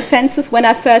some other offences when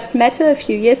I first met her a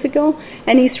few years ago,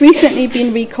 and he's recently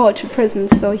been recalled to prison,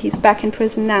 so he's back in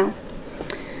prison now.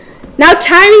 Now,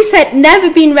 Tyrese had never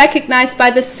been recognized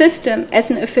by the system as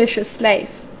an official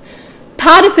slave.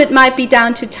 Part of it might be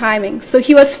down to timing. So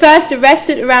he was first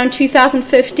arrested around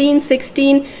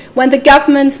 2015-16 when the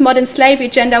government's modern slavery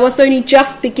agenda was only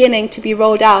just beginning to be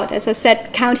rolled out. As I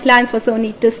said, county lines was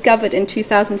only discovered in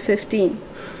 2015.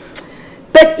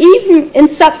 But even in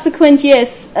subsequent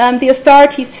years, the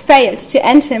authorities failed to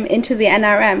enter him into the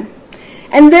NRM.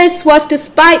 And this was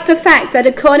despite the fact that,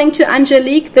 according to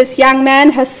Angelique, this young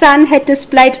man, her son, had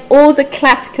displayed all the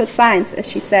classical signs, as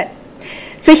she said.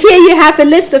 So here you have a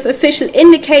list of official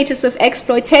indicators of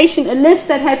exploitation, a list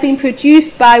that had been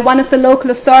produced by one of the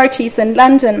local authorities in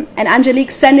London, and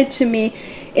Angelique sent it to me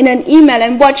in an email.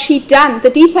 And what she'd done, the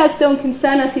details don't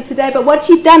concern us here today, but what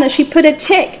she'd done is she put a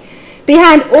tick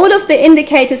behind all of the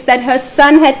indicators that her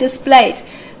son had displayed,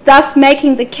 thus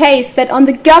making the case that on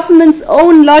the government's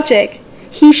own logic,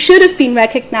 he should have been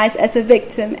recognized as a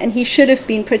victim and he should have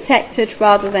been protected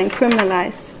rather than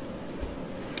criminalized.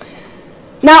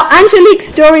 Now, Angelique's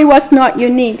story was not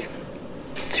unique.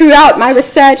 Throughout my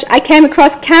research, I came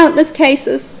across countless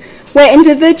cases where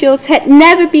individuals had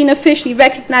never been officially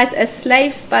recognized as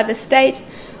slaves by the state,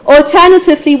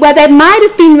 alternatively, where they might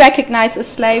have been recognized as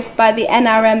slaves by the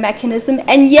NRM mechanism,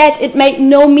 and yet it made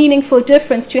no meaningful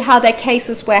difference to how their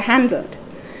cases were handled.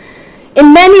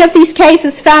 In many of these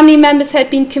cases, family members had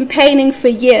been campaigning for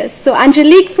years. So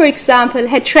Angelique, for example,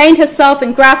 had trained herself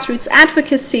in grassroots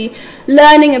advocacy,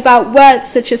 learning about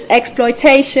words such as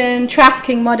exploitation,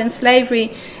 trafficking, modern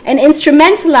slavery, and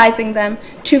instrumentalizing them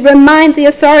to remind the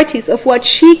authorities of what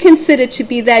she considered to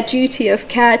be their duty of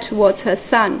care towards her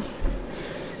son.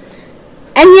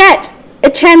 And yet,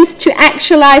 attempts to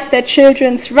actualize their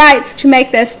children's rights to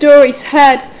make their stories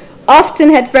heard often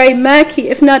had very murky,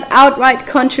 if not outright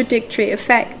contradictory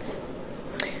effects.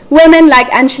 Women like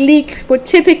Angelique would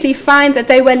typically find that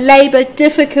they were labeled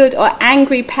difficult or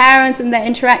angry parents in their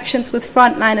interactions with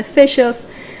frontline officials.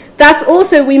 Thus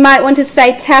also, we might want to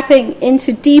say, tapping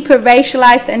into deeper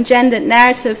racialized and gendered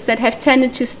narratives that have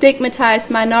tended to stigmatize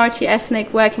minority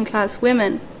ethnic working class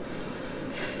women.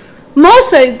 More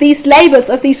so, these labels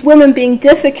of these women being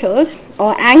difficult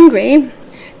or angry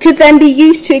could then be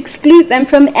used to exclude them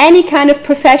from any kind of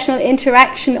professional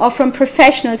interaction or from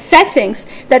professional settings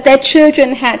that their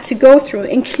children had to go through,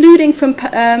 including from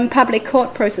public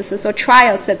court processes or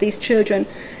trials that these children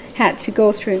had to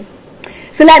go through.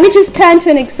 So let me just turn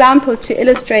to an example to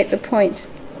illustrate the point.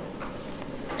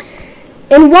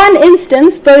 In one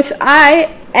instance, both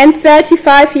I and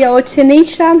 35-year-old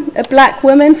Tanisha, a black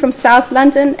woman from South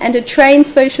London and a trained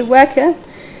social worker,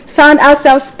 found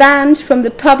ourselves banned from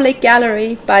the public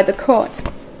gallery by the court.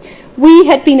 We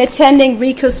had been attending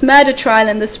Rico's murder trial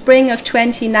in the spring of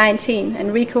 2019,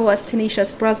 and Rico was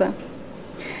Tanisha's brother.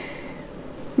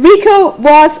 Rico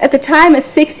was at the time a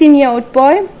 16-year-old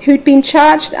boy who'd been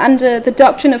charged under the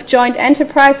doctrine of joint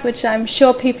enterprise, which I'm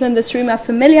sure people in this room are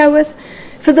familiar with,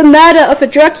 for the murder of a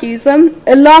drug user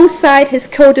alongside his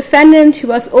co-defendant, who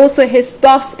was also his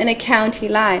boss in a county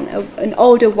line, an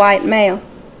older white male.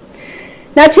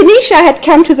 Now, Tanisha had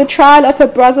come to the trial of her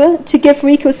brother to give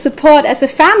Rico support as a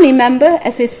family member,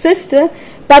 as his sister,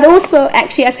 but also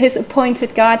actually as his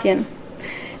appointed guardian.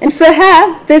 And for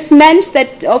her, this meant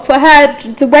that, or for her,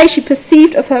 the way she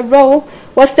perceived of her role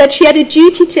was that she had a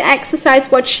duty to exercise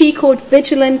what she called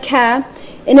vigilant care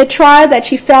in a trial that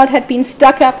she felt had been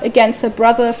stuck up against her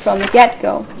brother from the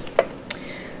get-go.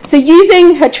 So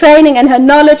using her training and her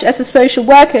knowledge as a social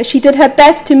worker, she did her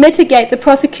best to mitigate the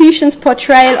prosecution's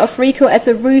portrayal of Rico as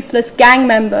a ruthless gang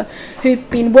member who'd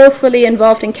been willfully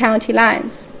involved in county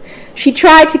lines. She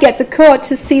tried to get the court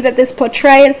to see that this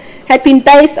portrayal had been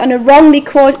based on a wrongly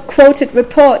quoted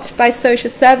report by social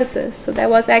services, so there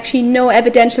was actually no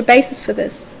evidential basis for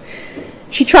this.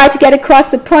 She tried to get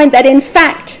across the point that, in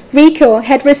fact, Rico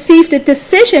had received a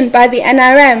decision by the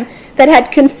NRM that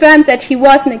had confirmed that he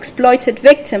was an exploited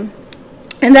victim,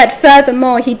 and that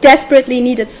furthermore he desperately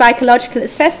needed psychological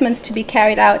assessments to be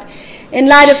carried out in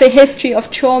light of a history of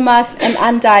traumas and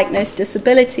undiagnosed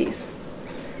disabilities.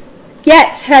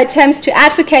 Yet her attempts to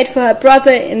advocate for her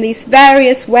brother in these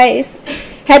various ways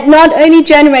had not only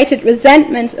generated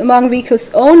resentment among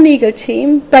Rico's own legal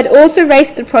team, but also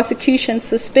raised the prosecution's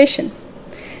suspicion.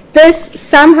 This,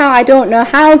 somehow, I don't know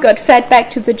how, got fed back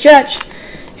to the judge,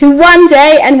 who one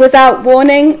day and without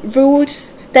warning ruled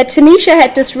that Tanisha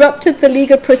had disrupted the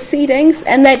legal proceedings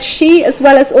and that she, as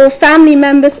well as all family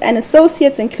members and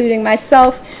associates, including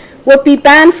myself, would be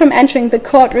banned from entering the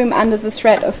courtroom under the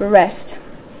threat of arrest.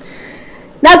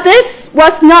 Now, this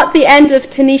was not the end of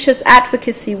Tanisha's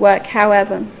advocacy work,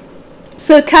 however.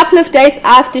 So a couple of days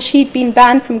after she'd been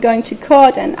banned from going to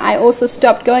court, and I also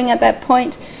stopped going at that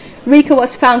point, Rico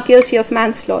was found guilty of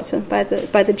manslaughter by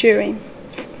the jury.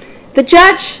 The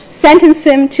judge sentenced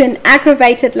him to an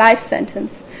aggravated life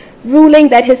sentence, ruling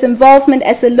that his involvement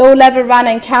as a low-level runner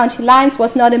in county lines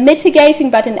was not a mitigating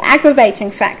but an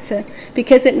aggravating factor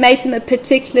because it made him a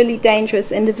particularly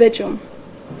dangerous individual.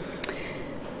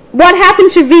 What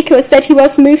happened to Rico is that he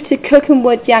was moved to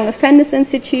Cookenwood Young Offenders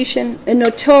Institution, a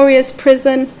notorious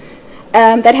prison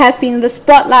that has been in the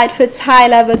spotlight for its high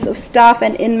levels of staff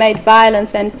and inmate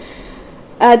violence. And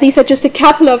these are just a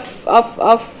couple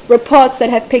of reports that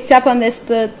have picked up on this.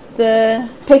 The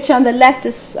picture on the left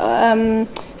is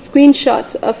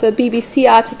screenshot of a BBC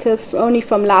article only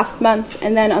from last month,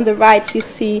 and then on the right you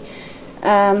see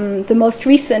the most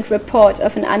recent report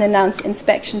of an unannounced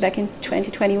inspection back in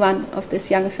 2021 of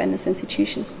this young offenders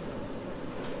institution.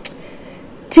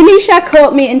 Tanisha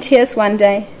called me in tears one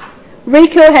day.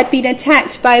 Rico had been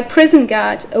attacked by a prison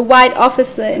guard, a white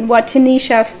officer, in what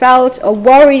Tanisha felt or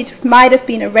worried might have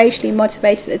been a racially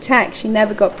motivated attack. She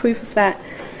never got proof of that.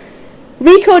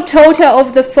 Rico told her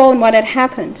over the phone what had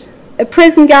happened. A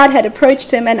prison guard had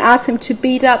approached him and asked him to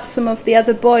beat up some of the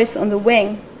other boys on the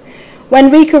wing.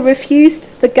 When Rico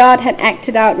refused, the guard had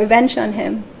acted out revenge on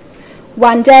him.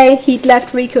 One day, he'd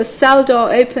left Rico's cell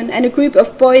door open and a group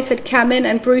of boys had come in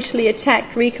and brutally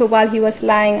attacked Rico while he was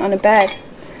lying on a bed.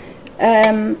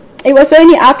 It was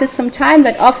only after some time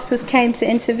that officers came to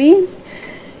intervene.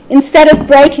 Instead of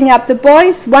breaking up the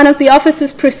boys, one of the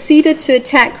officers proceeded to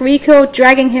attack Rico,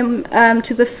 dragging him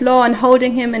to the floor and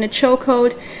holding him in a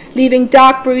chokehold, leaving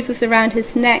dark bruises around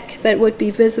his neck that would be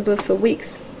visible for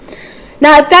weeks.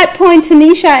 Now, at that point,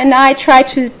 Tanisha and I tried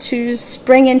to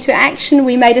spring into action.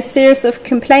 We made a series of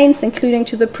complaints, including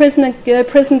to the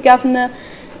prison governor,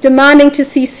 demanding to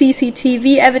see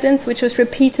CCTV evidence, which was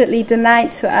repeatedly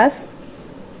denied to us.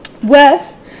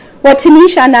 Worse, what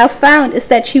Tanisha now found is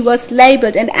that she was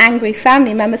labeled an angry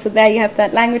family member, so there you have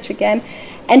that language again,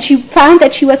 and she found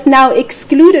that she was now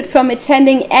excluded from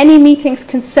attending any meetings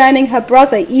concerning her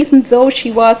brother, even though she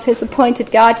was his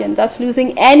appointed guardian, thus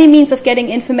losing any means of getting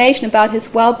information about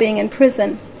his well-being in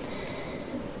prison.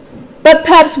 But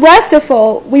perhaps worst of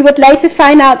all, we would later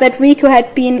find out that Rico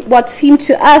had been what seemed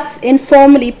to us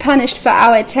informally punished for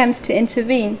our attempts to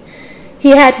intervene. He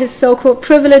had his so-called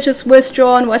privileges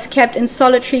withdrawn, was kept in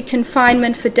solitary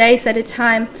confinement for days at a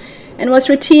time, and was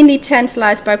routinely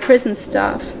tantalized by prison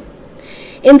staff.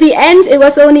 In the end, it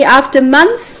was only after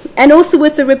months, and also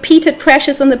with the repeated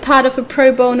pressures on the part of a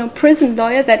pro bono prison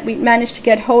lawyer that we managed to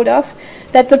get hold of,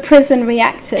 that the prison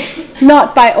reacted,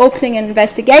 not by opening an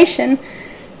investigation,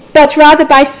 but rather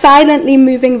by silently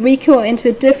moving Rico into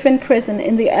a different prison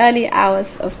in the early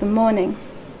hours of the morning.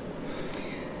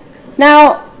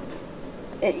 Now,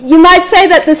 you might say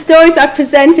that the stories I've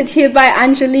presented here by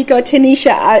Angelique or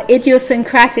Tanisha are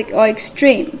idiosyncratic or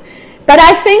extreme, but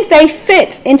I think they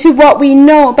fit into what we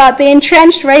know about the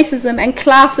entrenched racism and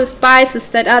classist biases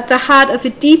that are at the heart of a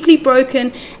deeply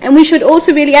broken, and we should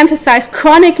also really emphasize,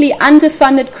 chronically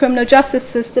underfunded criminal justice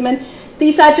system. And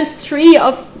these are just three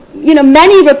of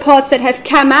many reports that have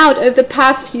come out over the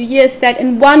past few years that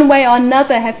in one way or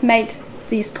another have made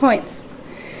these points.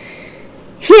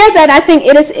 Here then, I think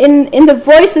it is in the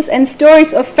voices and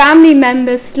stories of family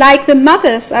members like the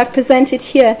mothers I've presented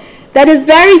here that a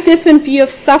very different view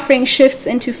of suffering shifts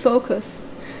into focus.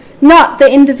 Not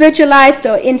the individualized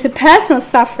or interpersonal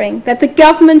suffering that the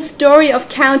government story of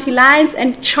county lines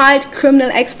and child criminal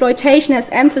exploitation has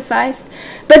emphasized,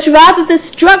 but rather the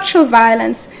structural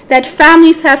violence that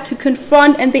families have to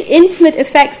confront and the intimate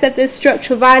effects that this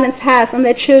structural violence has on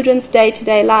their children's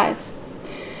day-to-day lives.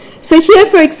 So here,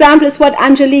 for example, is what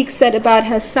Angelique said about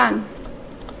her son.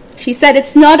 She said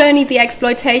it's not only the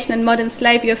exploitation and modern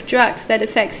slavery of drugs that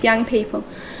affects young people,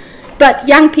 but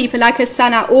young people like her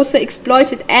son are also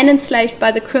exploited and enslaved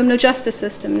by the criminal justice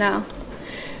system now.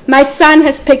 My son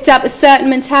has picked up a certain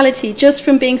mentality just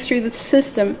from being through the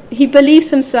system. He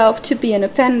believes himself to be an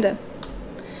offender.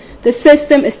 The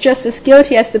system is just as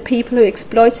guilty as the people who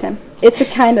exploit him. It's a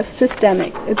kind of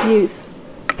systemic abuse.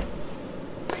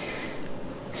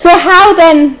 So how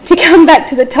then, to come back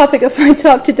to the topic of my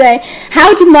talk today,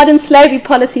 how do modern slavery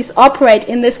policies operate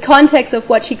in this context of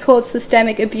what she calls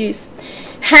systemic abuse?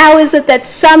 How is it that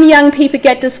some young people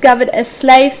get discovered as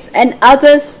slaves and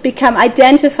others become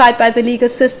identified by the legal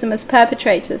system as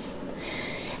perpetrators?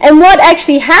 And what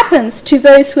actually happens to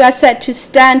those who are said to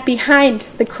stand behind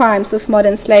the crimes of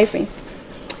modern slavery?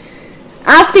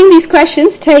 Asking these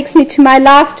questions takes me to my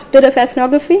last bit of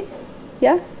ethnography.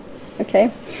 Yeah?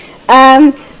 Okay.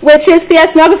 Which is the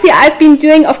ethnography I've been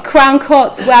doing of Crown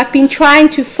Courts, where I've been trying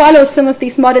to follow some of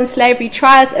these modern slavery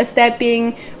trials as they're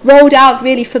being rolled out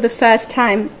really for the first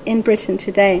time in Britain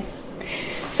today.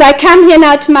 So I come here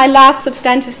now to my last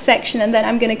substantive section, and then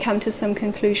I'm going to come to some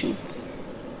conclusions.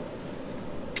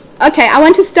 Okay, I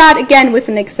want to start again with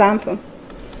an example.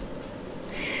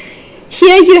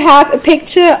 Here you have a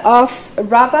picture of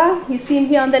Rabah. You see him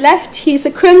here on the left. He's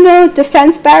a criminal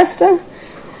defense barrister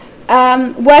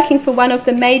working for one of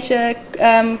the major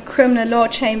criminal law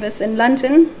chambers in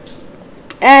London.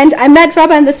 And I met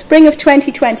Rabah in the spring of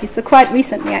 2020, so quite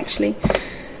recently actually.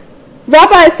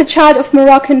 Rabah is the child of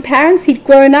Moroccan parents. He'd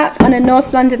grown up on a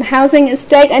North London housing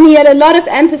estate, and he had a lot of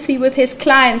empathy with his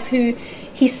clients who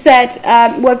he said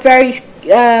were very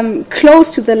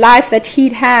close to the life that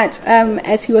he'd had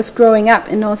as he was growing up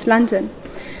in North London.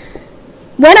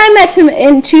 When I met him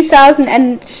in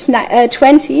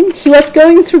 2020, he was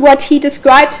going through what he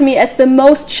described to me as the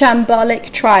most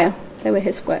shambolic trial. They were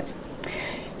his words.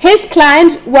 His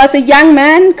client was a young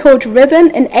man called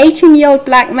Ribbon, an 18-year-old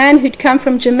black man who'd come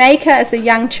from Jamaica as a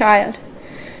young child.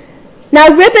 Now,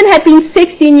 Ribbon had been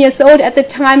 16 years old at the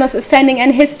time of offending,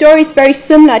 and his story is very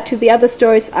similar to the other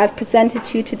stories I've presented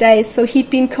to you today. So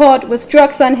he'd been caught with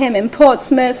drugs on him in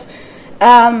Portsmouth,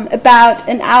 about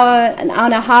an hour and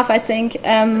a half, I think,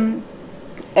 an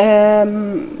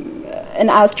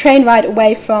hour's train ride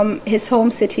away from his home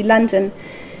city, London.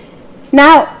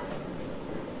 Now,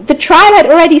 the trial had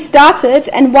already started,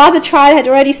 and while the trial had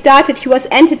already started, he was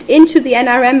entered into the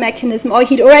NRM mechanism, or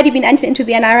he'd already been entered into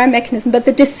the NRM mechanism, but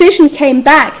the decision came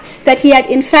back that he had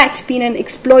in fact been an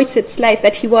exploited slave,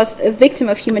 that he was a victim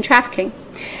of human trafficking.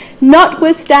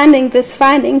 Notwithstanding this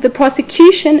finding, the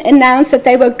prosecution announced that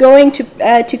they were going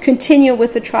to continue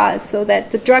with the trial so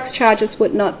that the drugs charges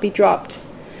would not be dropped.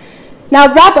 Now,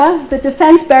 Rabah, the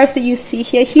defense barrister you see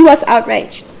here, he was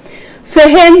outraged. For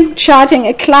him, charging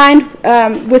a client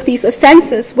with these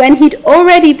offences when he'd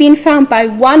already been found by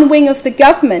one wing of the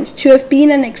government to have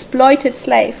been an exploited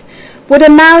slave would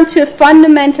amount to a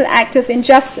fundamental act of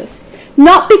injustice.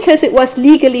 Not because it was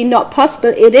legally not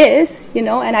possible, it is,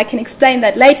 and I can explain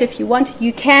that later if you want.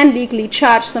 You can legally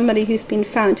charge somebody who's been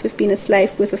found to have been a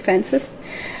slave with offences.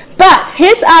 But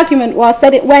his argument was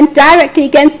that it went directly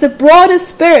against the broader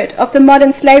spirit of the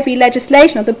modern slavery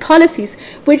legislation, of the policies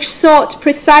which sought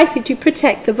precisely to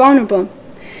protect the vulnerable.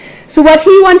 So what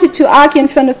he wanted to argue in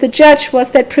front of the judge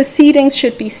was that proceedings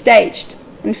should be staged.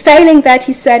 And failing that,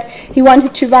 he said he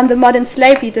wanted to run the modern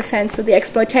slavery defense, or the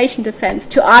exploitation defense,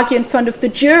 to argue in front of the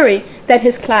jury that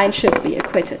his client should be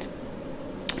acquitted.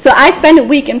 So I spent a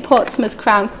week in Portsmouth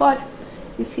Crown Court.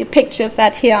 You see a picture of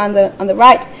that here on the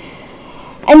right.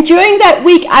 And during that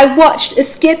week, I watched a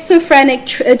schizophrenic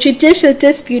judicial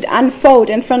dispute unfold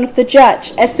in front of the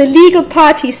judge as the legal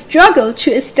parties struggled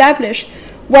to establish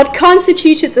what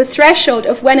constituted the threshold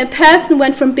of when a person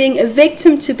went from being a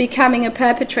victim to becoming a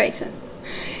perpetrator.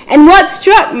 And what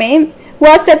struck me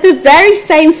was that the very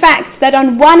same facts that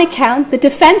on one account, the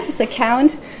defense's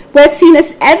account, were seen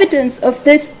as evidence of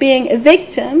this being a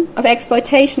victim of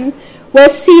exploitation, were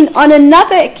seen on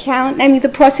another account, namely the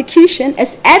prosecution,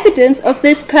 as evidence of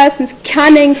this person's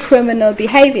cunning criminal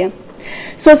behavior.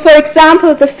 So, for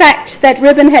example, the fact that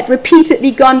Ribbon had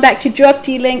repeatedly gone back to drug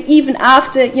dealing even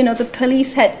after, the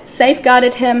police had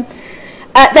safeguarded him,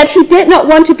 that he did not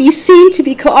want to be seen to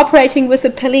be cooperating with the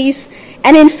police,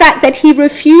 and in fact that he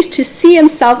refused to see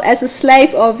himself as a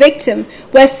slave or a victim,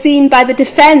 were seen by the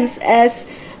defense as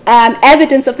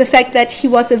evidence of the fact that he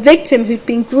was a victim who'd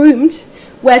been groomed,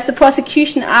 whereas the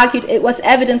prosecution argued it was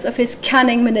evidence of his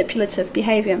cunning manipulative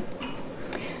behavior.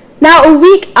 Now, a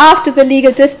week after the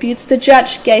legal disputes, the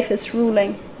judge gave his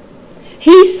ruling.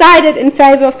 He sided in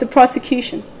favor of the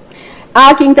prosecution,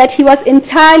 arguing that he was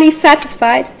entirely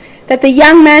satisfied that the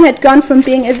young man had gone from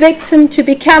being a victim to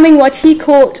becoming what he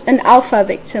called an alpha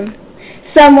victim,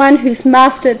 someone who's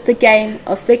mastered the game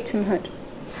of victimhood.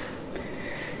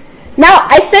 Now,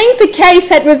 I think the case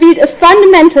had revealed a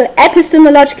fundamental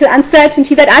epistemological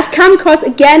uncertainty that I've come across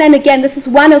again and again. This is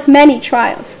one of many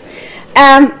trials.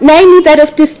 Namely that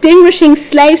of distinguishing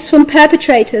slaves from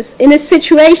perpetrators in a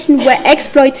situation where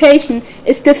exploitation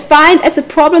is defined as a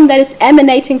problem that is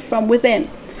emanating from within.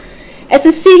 As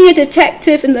a senior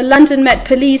detective in the London Met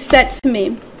Police said to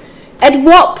me, at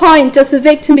what point does a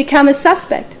victim become a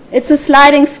suspect? It's a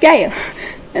sliding scale.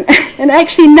 And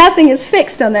actually nothing is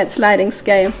fixed on that sliding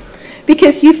scale.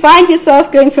 Because you find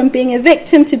yourself going from being a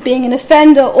victim to being an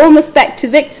offender, almost back to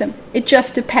victim. It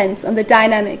just depends on the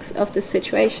dynamics of the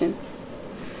situation.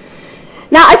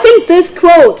 Now, I think this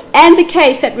quote and the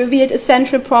case had revealed a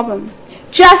central problem.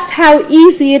 Just how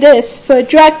easy it is for a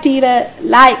drug dealer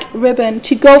like Ribbon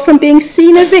to go from being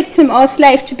seen a victim or a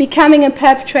slave to becoming a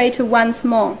perpetrator once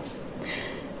more.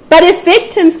 But if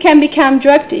victims can become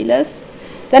drug dealers,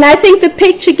 then I think the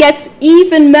picture gets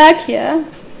even murkier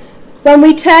when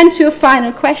we turn to a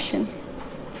final question,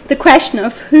 the question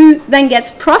of who then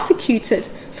gets prosecuted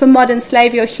for modern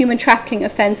slavery or human trafficking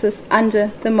offences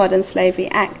under the Modern Slavery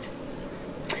Act.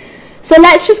 So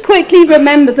let's just quickly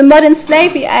remember the Modern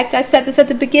Slavery Act, I said this at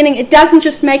the beginning, it doesn't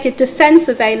just make a defence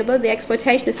available, the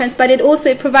exploitation defence, but it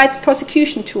also provides a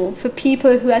prosecution tool for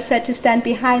people who are said to stand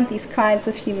behind these crimes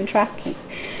of human trafficking.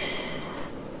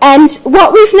 And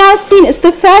what we've now seen is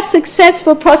the first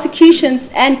successful prosecutions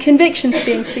and convictions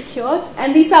being secured.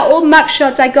 And these are all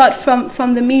mugshots I got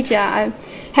from the media. I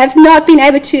have not been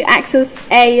able to access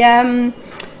a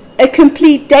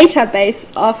complete database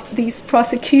of these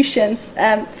prosecutions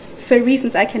for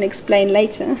reasons I can explain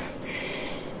later.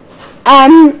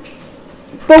 But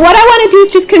what I want to do is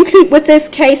just conclude with this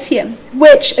case here,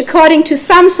 which, according to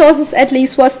some sources at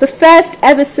least, was the first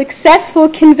ever successful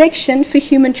conviction for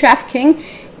human trafficking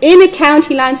in a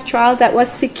county lines trial that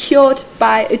was secured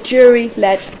by a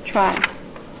jury-led trial.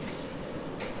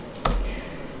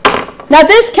 Now,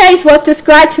 this case was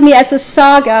described to me as a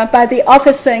saga by the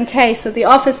officer in case, so the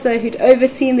officer who'd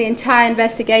overseen the entire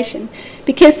investigation,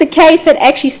 because the case had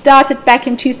actually started back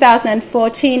in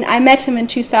 2014. I met him in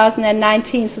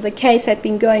 2019, so the case had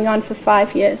been going on for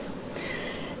 5 years.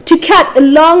 To cut a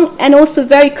long and also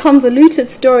very convoluted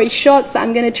story short, so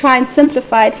I'm going to try and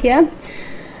simplify it here.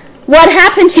 What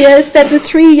happened here is that the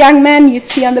 3 young men you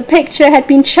see on the picture had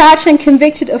been charged and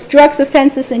convicted of drugs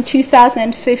offences in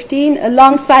 2015,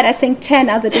 alongside, I think, 10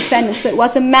 other defendants. So it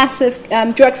was a massive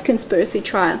drugs conspiracy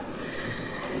trial.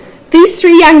 These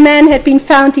 3 young men had been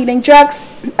found dealing drugs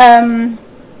on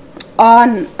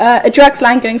a drugs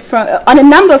line on a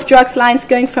number of drugs lines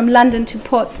going from London to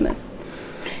Portsmouth.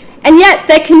 And yet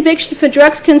their conviction for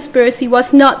drugs conspiracy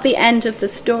was not the end of the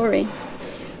story.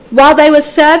 While they were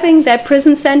serving their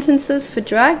prison sentences for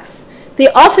drugs, the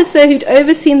officer who'd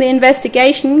overseen the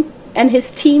investigation and his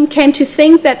team came to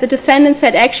think that the defendants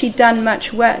had actually done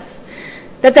much worse,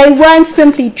 that they weren't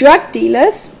simply drug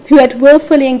dealers who had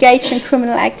willfully engaged in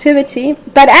criminal activity,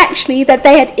 but actually that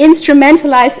they had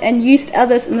instrumentalized and used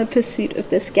others in the pursuit of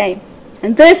this game.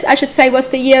 And this, I should say, was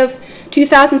the year of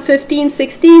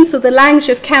 2015-16, so the language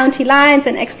of county lines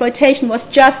and exploitation was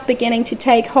just beginning to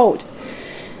take hold.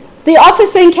 The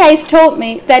officer in case told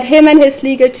me that him and his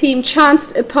legal team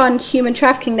chanced upon human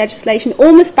trafficking legislation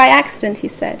almost by accident, he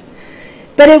said.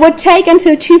 But it would take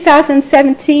until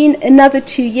 2017, another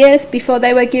 2 years, before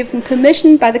they were given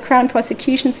permission by the Crown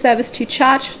Prosecution Service to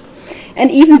charge.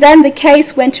 And even then the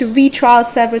case went to retrial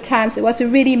several times. It was a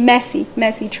really messy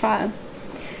trial.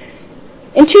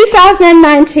 In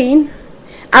 2019,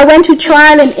 I went to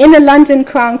trial in Inner London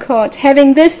Crown Court,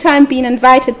 having this time been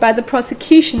invited by the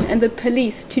prosecution and the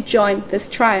police to join this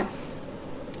trial.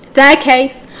 Their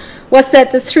case was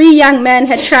that the 3 young men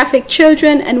had trafficked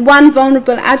children and 1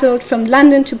 vulnerable adult from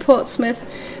London to Portsmouth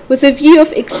with a view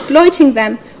of exploiting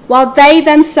them while they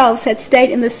themselves had stayed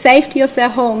in the safety of their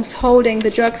homes holding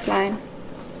the drugs line.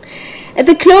 At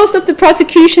the close of the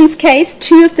prosecution's case,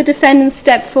 2 of the defendants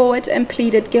stepped forward and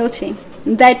pleaded guilty.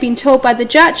 And they'd been told by the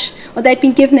judge, or they'd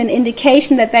been given an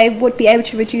indication that they would be able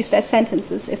to reduce their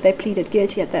sentences if they pleaded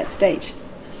guilty at that stage.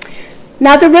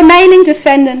 Now the remaining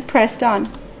defendant pressed on.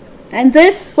 And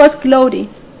this was Glody,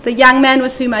 the young man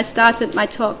with whom I started my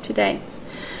talk today.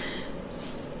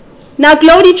 Now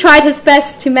Glody tried his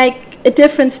best to make a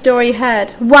different story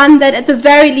heard, one that at the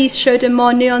very least showed a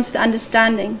more nuanced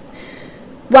understanding.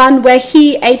 One where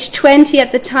he, aged 20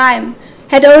 at the time,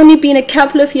 had only been a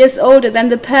couple of years older than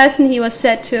the person he was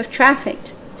said to have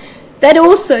trafficked. That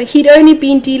also he'd only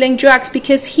been dealing drugs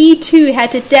because he too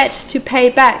had a debt to pay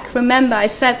back. Remember, I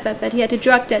said that he had a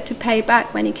drug debt to pay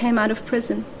back when he came out of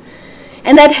prison.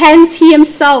 And that hence he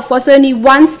himself was only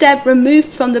 1 step removed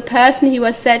from the person he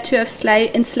was said to have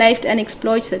enslaved and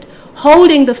exploited,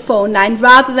 holding the phone line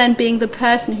rather than being the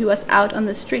person who was out on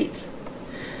the streets.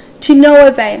 To no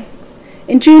avail.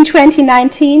 In June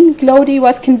 2019, Glody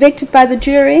was convicted by the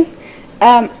jury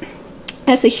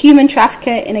as a human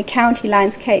trafficker in a county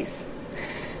lines case.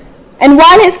 And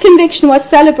while his conviction was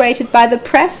celebrated by the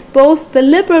press, both the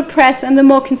liberal press and the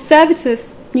more conservative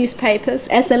newspapers,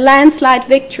 as a landslide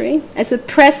victory, as a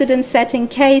precedent-setting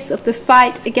case of the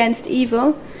fight against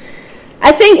evil,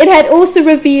 I think it had also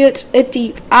revealed a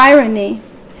deep irony,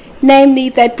 namely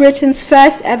that Britain's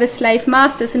first ever slave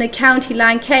masters in a county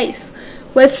line case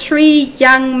were 3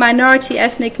 young minority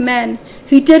ethnic men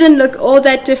who didn't look all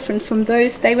that different from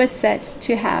those they were said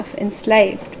to have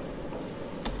enslaved.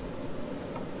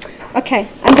 Okay,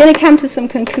 I'm going to come to some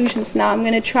conclusions now. I'm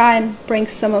going to try and bring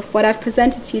some of what I've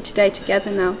presented to you today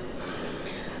together now.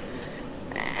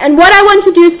 And what I want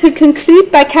to do is to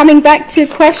conclude by coming back to a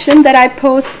question that I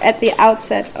posed at the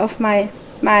outset of my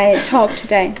talk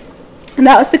today. And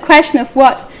that was the question of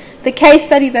what the case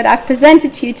study that I've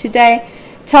presented to you today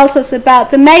tells us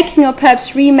about the making or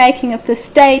perhaps remaking of the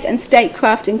state and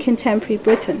statecraft in contemporary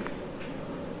Britain.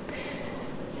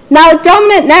 Now, a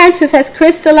dominant narrative has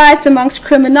crystallized amongst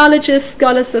criminologists,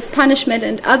 scholars of punishment,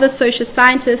 and other social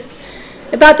scientists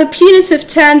about the punitive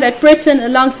turn that Britain,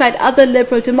 alongside other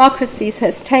liberal democracies,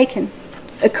 has taken.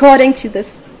 According to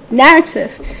this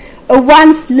narrative, a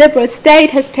once liberal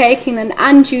state has taken an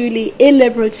unduly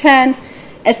illiberal turn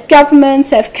as governments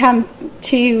have come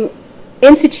to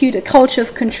institute a culture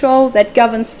of control that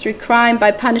governs through crime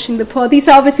by punishing the poor. These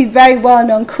are obviously very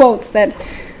well-known quotes that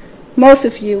most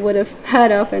of you would have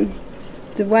heard of in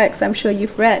the works I'm sure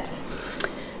you've read.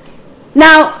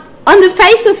 Now, on the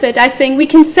face of it, I think we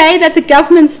can say that the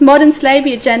government's modern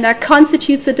slavery agenda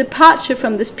constitutes a departure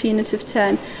from this punitive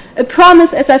turn, a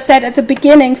promise, as I said at the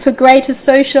beginning, for greater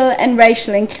social and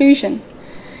racial inclusion.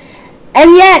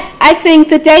 And yet, I think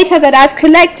the data that I've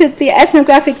collected, the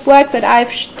ethnographic work that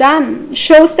I've done,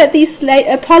 shows that these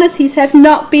policies have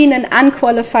not been an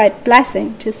unqualified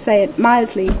blessing, to say it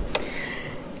mildly.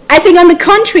 I think, on the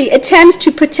contrary, attempts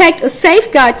to protect or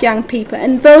safeguard young people,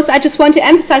 and those, I just want to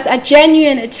emphasize, are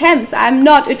genuine attempts. I'm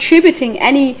not attributing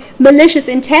any malicious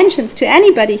intentions to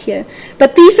anybody here.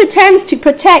 But these attempts to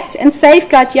protect and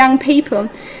safeguard young people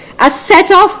are set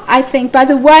off, I think, by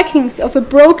the workings of a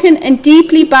broken and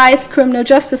deeply biased criminal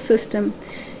justice system,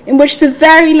 in which the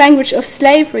very language of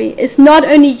slavery is not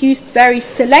only used very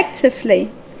selectively,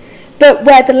 but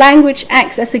where the language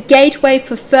acts as a gateway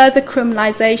for further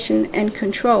criminalization and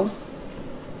control.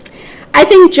 I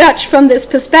think, judged from this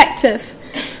perspective,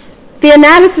 the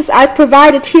analysis I've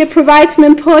provided here provides an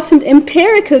important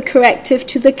empirical corrective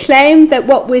to the claim that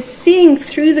what we're seeing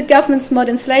through the government's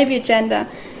modern slavery agenda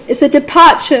is a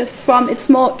departure from its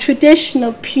more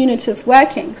traditional punitive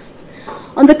workings.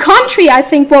 On the contrary, I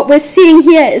think what we're seeing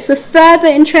here is a further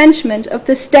entrenchment of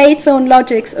the state's own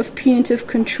logics of punitive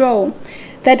control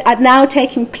that are now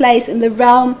taking place in the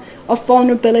realm of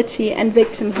vulnerability and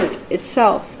victimhood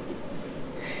itself.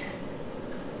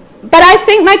 But I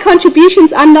think my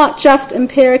contributions are not just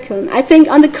empirical. I think,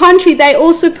 on the contrary, they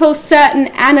also pose certain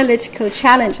analytical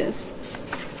challenges.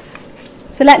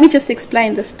 So let me just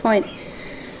explain this point.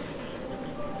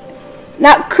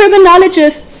 Now,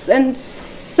 criminologists, and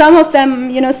some of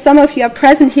them, some of you are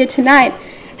present here tonight,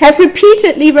 have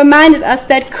repeatedly reminded us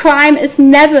that crime is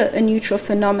never a neutral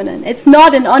phenomenon. It's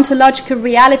not an ontological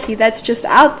reality that's just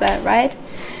out there, right?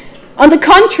 On the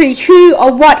contrary, who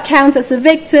or what counts as a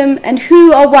victim and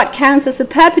who or what counts as a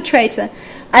perpetrator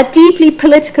are deeply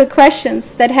political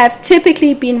questions that have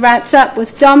typically been wrapped up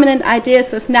with dominant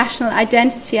ideas of national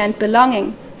identity and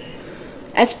belonging.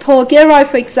 As Paul Gilroy,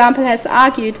 for example, has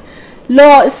argued,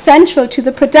 law is central to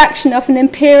the production of an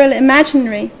imperial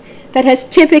imaginary that has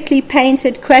typically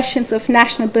painted questions of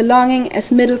national belonging as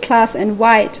middle class and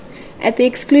white, at the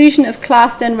exclusion of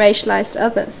classed and racialized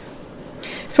others.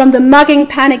 From the mugging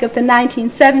panic of the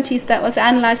 1970s that was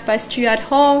analyzed by Stuart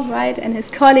Hall, right, and his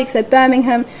colleagues at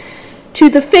Birmingham, to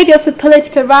the figure of the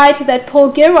political writer that Paul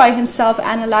Gilroy himself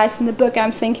analyzed in the book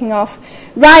I'm thinking of,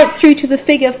 right through to the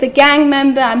figure of the gang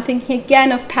member, I'm thinking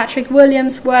again of Patrick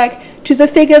Williams' work, to the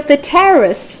figure of the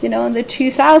terrorist, in the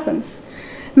 2000s.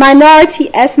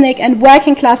 Minority, ethnic, and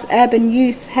working-class urban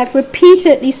youth have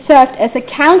repeatedly served as a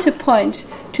counterpoint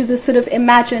to the sort of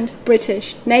imagined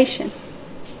British nation.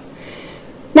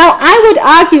 Now, I would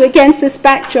argue against this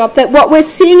backdrop that what we're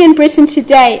seeing in Britain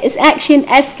today is actually an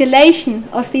escalation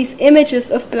of these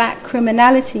images of black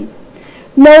criminality,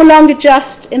 no longer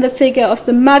just in the figure of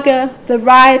the mugger, the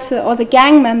rioter, or the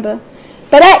gang member,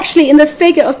 but actually in the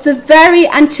figure of the very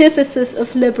antithesis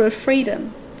of liberal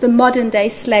freedom, the modern-day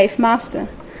slave master.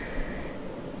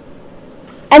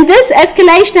 And this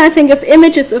escalation, I think, of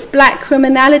images of black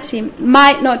criminality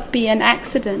might not be an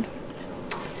accident.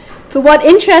 For what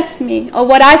interests me, or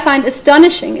what I find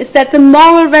astonishing, is that the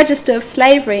moral register of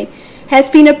slavery has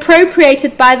been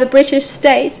appropriated by the British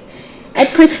state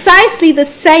at precisely the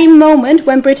same moment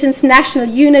when Britain's national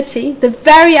unity, the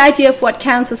very idea of what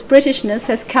counts as Britishness,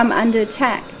 has come under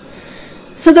attack.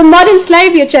 So the modern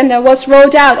slavery agenda was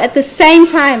rolled out at the same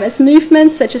time as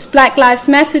movements such as Black Lives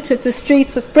Matter took the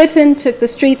streets of Britain, took the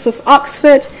streets of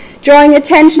Oxford, drawing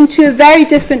attention to a very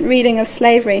different reading of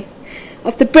slavery,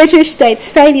 of the British state's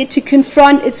failure to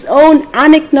confront its own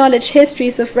unacknowledged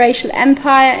histories of racial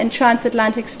empire and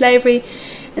transatlantic slavery,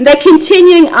 and their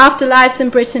continuing afterlives in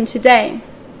Britain today.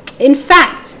 In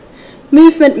fact,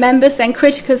 movement members and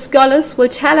critical scholars will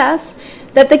tell us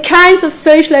that the kinds of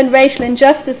social and racial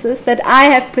injustices that I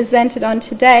have presented on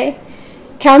today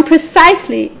count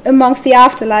precisely amongst the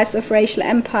afterlives of racial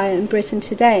empire in Britain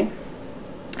today.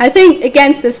 I think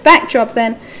against this backdrop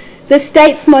then, the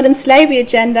state's modern slavery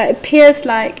agenda appears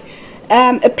like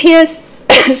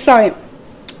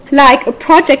like a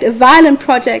project, a violent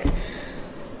project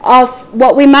of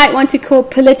what we might want to call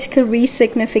political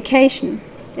resignification.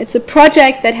 It's a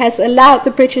project that has allowed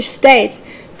the British state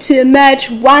to emerge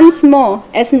once more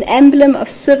as an emblem of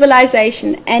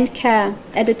civilization and care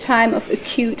at a time of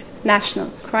acute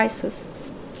national crisis.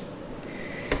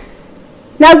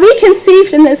 Now,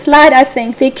 reconceived in this light, I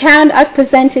think, the account I've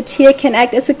presented here can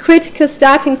act as a critical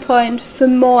starting point for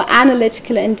more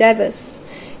analytical endeavours.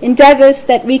 Endeavours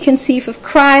that reconceive of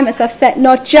crime, as I've said,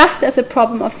 not just as a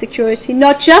problem of security,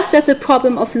 not just as a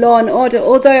problem of law and order,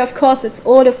 although of course it's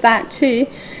all of that too,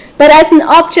 but as an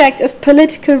object of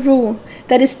political rule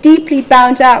that is deeply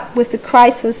bound up with the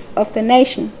crisis of the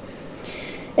nation.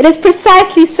 It is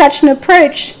precisely such an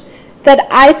approach that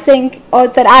I think, or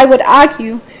that I would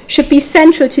argue, should be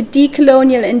central to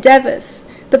decolonial endeavours,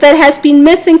 but that has been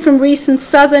missing from recent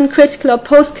southern critical or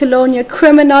post-colonial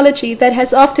criminology that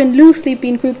has often loosely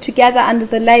been grouped together under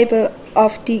the label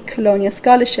of decolonial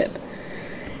scholarship.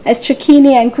 As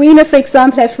Cecchini and Greener, for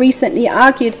example, have recently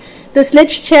argued, this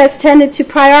literature has tended to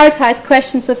prioritize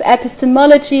questions of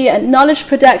epistemology and knowledge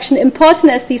production,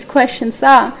 important as these questions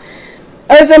are,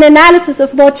 over an analysis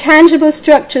of more tangible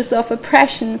structures of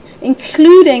oppression,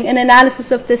 including an analysis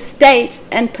of the state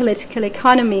and political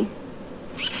economy.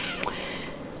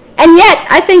 And yet,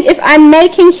 I think if I'm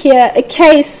making here a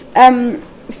case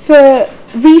for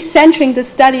recentering the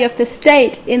study of the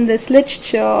state in this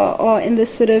literature or in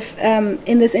this sort of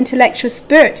in this intellectual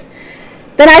spirit,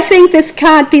 then I think this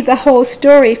can't be the whole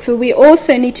story, for we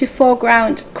also need to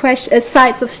foreground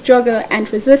sites of struggle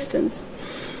and resistance.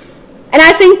 And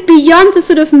I think beyond the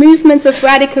sort of movements of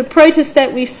radical protest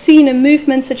that we've seen in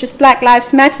movements such as Black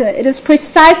Lives Matter, it is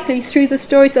precisely through the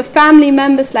stories of family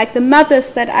members like the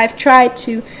mothers that I've tried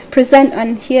to present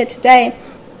on here today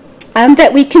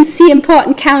that we can see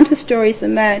important counter-stories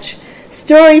emerge,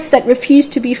 stories that refuse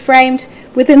to be framed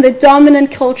within the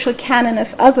dominant cultural canon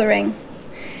of othering.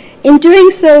 In doing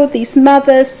so, these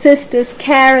mothers, sisters,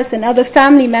 carers, and other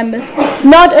family members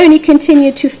not only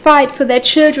continue to fight for their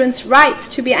children's rights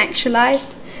to be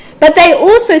actualized, but they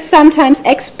also sometimes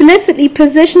explicitly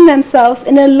position themselves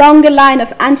in a longer line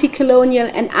of anti-colonial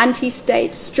and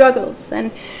anti-state struggles. And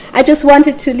I just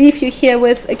wanted to leave you here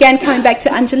with, again, coming back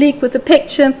to Angelique, with a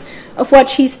picture of what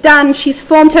she's done. She's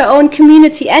formed her own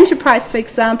community enterprise, for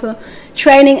example,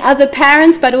 training other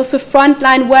parents but also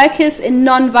frontline workers in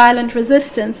non-violent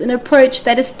resistance, an approach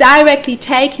that is directly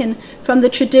taken from the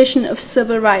tradition of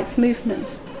civil rights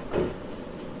movements.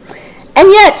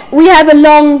 And yet, we have a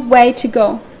long way to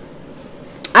go.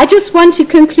 I just want to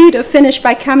conclude or finish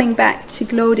by coming back to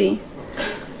Glody.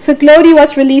 So Glody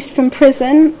was released from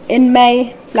prison in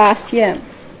May last year.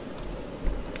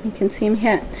 You can see him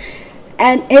here.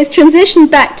 And his transition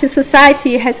back to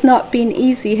society has not been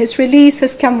easy. His release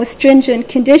has come with stringent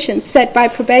conditions set by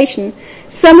probation,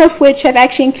 some of which have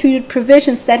actually included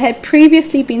provisions that had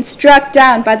previously been struck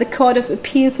down by the Court of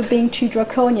Appeal for being too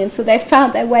draconian. So they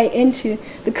found their way into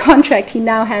the contract he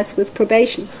now has with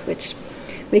probation, which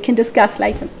we can discuss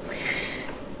later.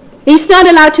 He's not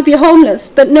allowed to be homeless,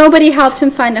 but nobody helped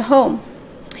him find a home.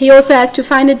 He also has to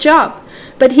find a job.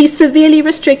 But he's severely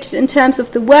restricted in terms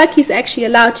of the work he's actually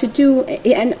allowed to do,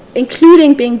 and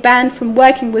including being banned from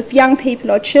working with young people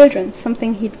or children,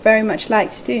 something he'd very much like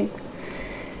to do.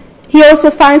 He also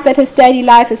finds that his daily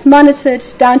life is monitored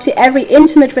down to every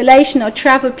intimate relation or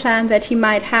travel plan that he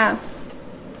might have.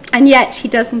 And yet he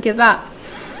doesn't give up.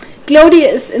 Glody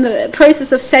is in the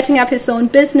process of setting up his own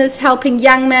business, helping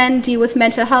young men deal with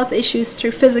mental health issues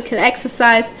through physical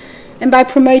exercise and by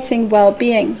promoting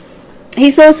well-being.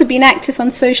 He's also been active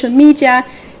on social media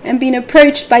and been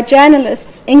approached by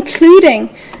journalists, including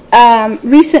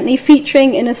recently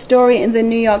featuring in a story in the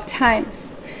New York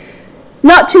Times.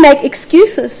 Not to make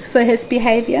excuses for his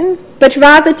behavior, but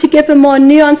rather to give a more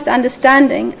nuanced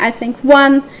understanding, I think,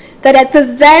 one that at the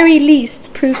very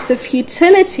least proves the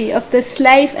futility of the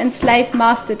slave and slave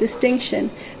master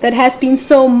distinction that has been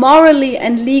so morally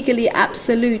and legally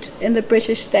absolute in the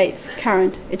British state's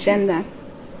current agenda.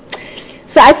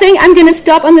 So I think I'm going to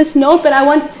stop on this note, but I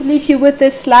wanted to leave you with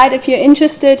this slide if you're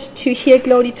interested to hear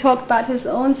Glody talk about his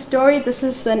own story. This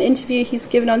is an interview he's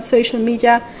given on social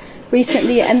media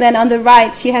recently, and then on the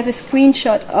right you have a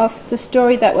screenshot of the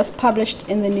story that was published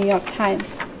in the New York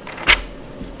Times.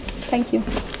 Thank you.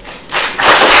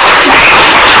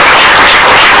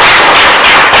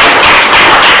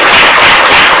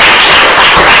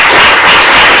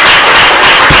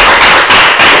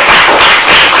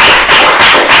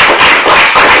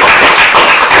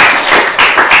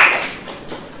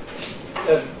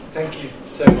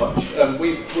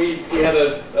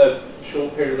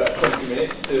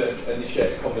 to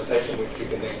initiate a conversation which we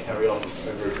can then carry on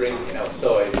over a drink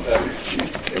outside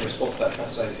in response to that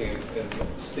fascinating and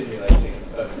stimulating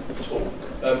talk.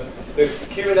 The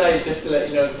Q&A, just to let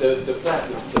you know, the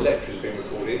lecture has been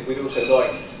recorded. We'd also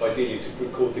like, ideally, to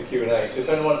record the Q&A. So if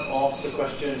anyone asks a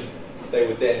question, they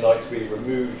would then like to be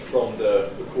removed from the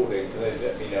recording, and then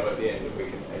let me know at the end and we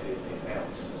can edit it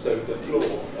out. So the floor.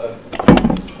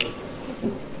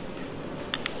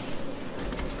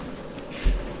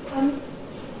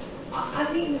 I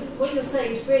think what you're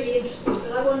saying is really interesting,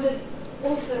 but I wondered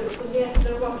also from the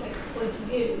ethnographic point of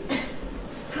view,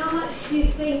 how much do you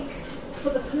think for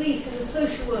the police and the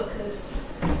social workers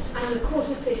and the court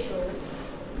officials,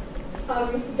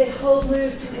 the whole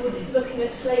move towards looking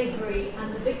at slavery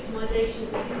and the victimisation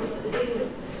of the people that they're dealing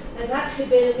with has actually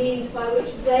been a means by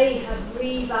which they have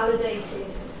revalidated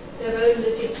their own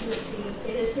legitimacy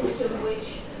in a system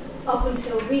which up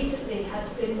until recently has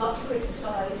been much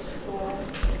criticised for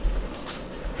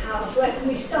where can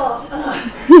we start?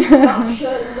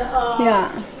 Corruption,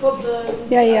 problems,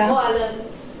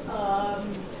 violence,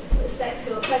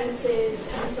 sexual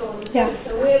offences, and so on and so on.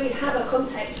 So where we have a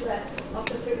context where,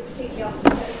 particularly after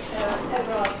Sarah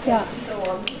Everard's case and so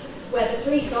on, where the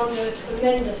police are under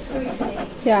tremendous scrutiny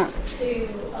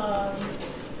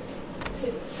to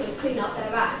sort of clean up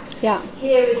their act.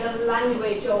 Here is a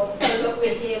language of, oh, look,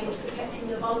 we're here, we're protecting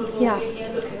the vulnerable, we're here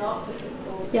looking after people.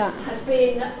 Has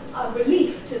been a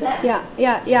relief to them.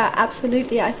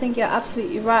 Absolutely. I think you're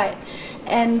absolutely right.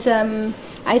 And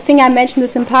I think I mentioned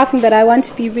this in passing, but I want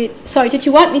to be sorry, did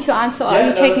you want me to answer, or are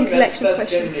you taking collection of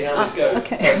questions? That's generally how this goes.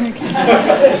 Okay.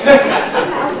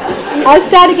 I'll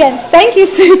start again. Thank you,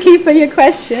 Suki, for your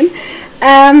question.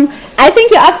 I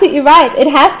think you're absolutely right. It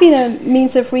has been a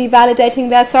means of revalidating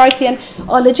their authority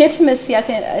or legitimacy,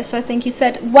 as I think you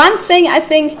said. One thing I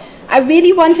think I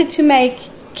really wanted to make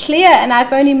clear, and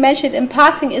I've only mentioned in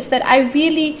passing, is that I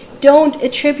really don't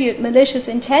attribute malicious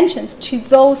intentions to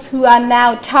those who are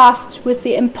now tasked with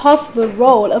the impossible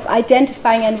role of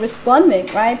identifying and responding,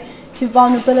 right, to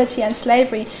vulnerability and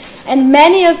slavery. And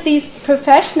many of these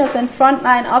professionals and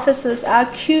frontline officers are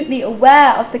acutely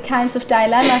aware of the kinds of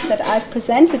dilemmas that I've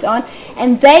presented on,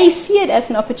 and they see it as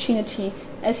an opportunity,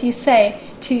 as you say,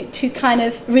 to kind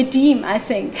of redeem, I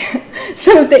think,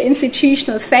 some of the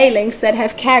institutional failings that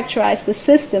have characterized the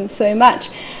system so much.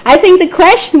 I think the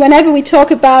question, whenever we talk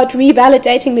about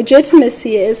revalidating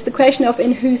legitimacy, is the question of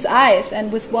in whose eyes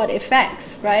and with what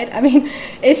effects, right? I mean,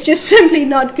 it's just simply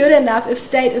not good enough if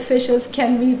state officials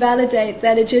can revalidate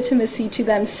their legitimacy to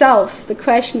themselves. The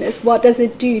question is, what does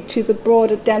it do to the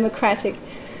broader democratic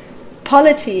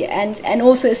polity, and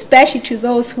also especially to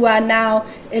those who are now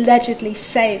allegedly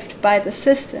saved by the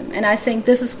system. And I think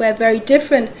this is where a very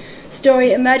different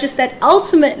story emerges that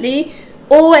ultimately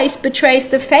always betrays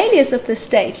the failures of the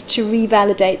state to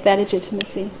revalidate their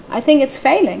legitimacy. I think it's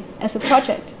failing as a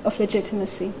project of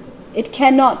legitimacy. It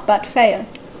cannot but fail.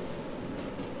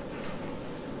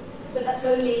 But that's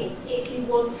only if you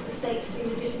want the state to be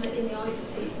legitimate in the eyes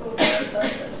of the ordinary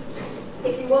person.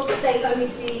 If you want the state only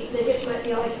to be legitimate in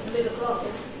the eyes of the middle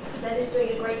classes, then it's doing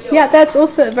a great job. Yeah, that's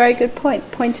also a very good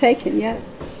point. Point taken, yeah.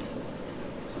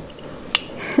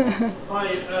 Hi,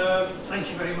 thank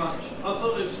you very much. I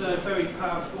thought it was very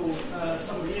powerful,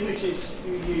 some of the images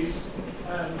you used,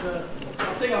 and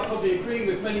I think I probably agree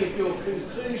with many of your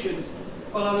conclusions,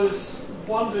 but I was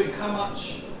wondering how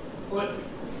much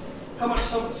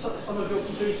some of your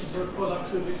conclusions are a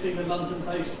product of it being a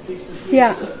London-based piece of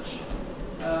research.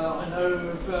 I know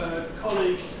of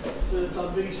colleagues that have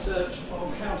done research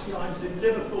on county lines in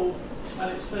Liverpool,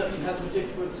 and it certainly has a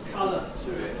different colour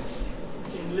to it.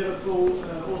 In Liverpool,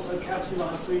 also county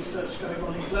lines research going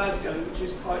on in Glasgow, which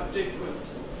is quite different.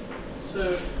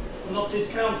 So I'm not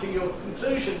discounting your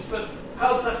conclusions, but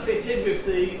how does that fit in with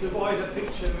the wider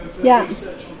picture of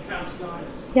research on county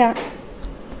lines?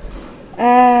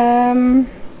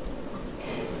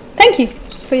 Thank you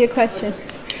for your question.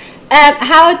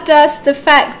 How does the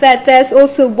fact that there's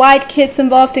also white kids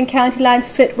involved in county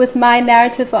lines fit with my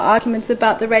narrative or arguments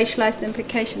about the racialized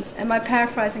implications? Am I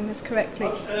paraphrasing this correctly?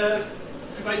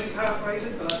 You may be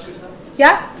paraphrasing, but that's good enough.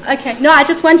 Yeah? Okay. No, I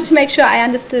just wanted to make sure I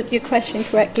understood your question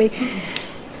correctly.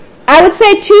 I would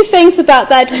say two things about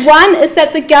that. One is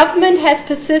that the government has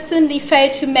persistently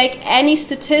failed to make any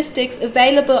statistics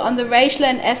available on the racial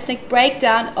and ethnic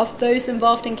breakdown of those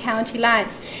involved in county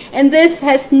lines. And this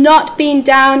has not been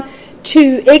down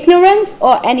to ignorance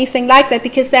or anything like that,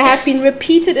 because there have been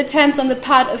repeated attempts on the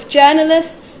part of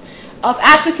journalists, of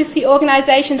advocacy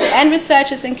organizations and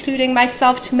researchers, including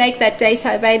myself, to make that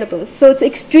data available. So it's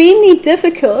extremely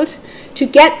difficult to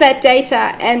get that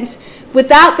data, and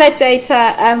without that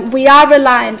data, we are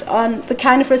reliant on the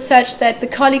kind of research that the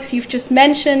colleagues you've just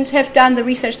mentioned have done, the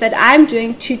research that I'm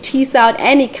doing, to tease out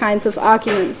any kinds of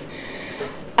arguments.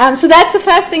 So that's the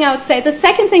first thing I would say. The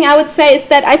second thing I would say is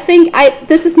that I think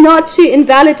this is not to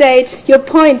invalidate your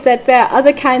point that there are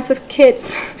other kinds of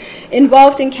kids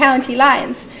involved in county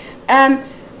lines.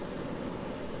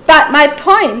 But my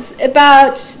points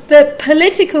about the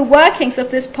political workings of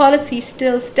this policy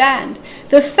still stand.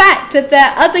 The fact that there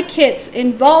are other kids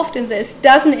involved in this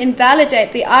doesn't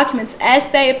invalidate the arguments as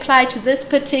they apply to this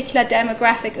particular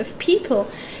demographic of people.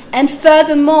 And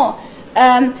furthermore,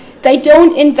 they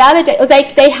don't invalidate, or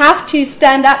they have to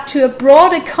stand up to a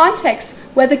broader context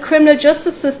where the criminal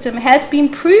justice system has been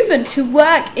proven to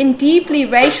work in deeply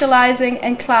racializing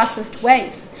and classist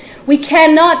ways. We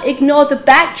cannot ignore the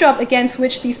backdrop against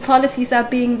which these policies are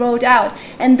being rolled out.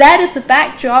 And that is a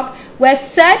backdrop where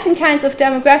certain kinds of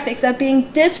demographics are being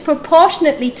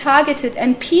disproportionately targeted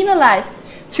and penalized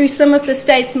through some of the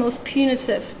state's most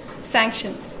punitive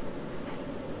sanctions.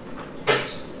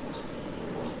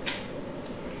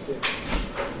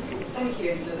 Thank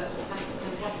you, Insa. That was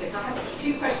fantastic. I have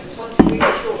two questions. One's really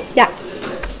short, yeah. One's a little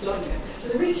bit longer. So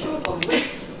the really short one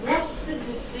was the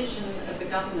decision of the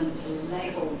government to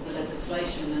label the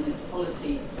legislation and its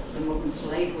policy the Modern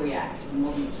Slavery Act and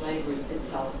modern slavery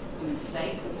itself a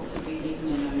mistake, or possibly even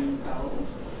a known goal?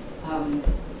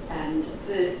 And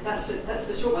that's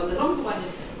the short one. The longer one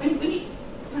is when you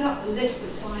put up the list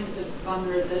of signs of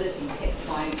vulnerability tipped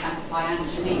by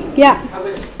Angelina. Yeah. I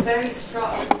was very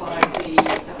struck by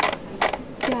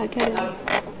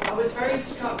I was very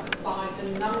struck by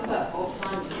the number of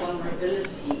signs of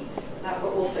vulnerability that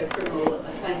were also criminal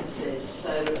offences.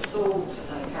 So assault,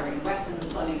 carrying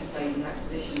weapons, unexplained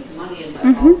acquisition of money and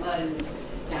mobile phones,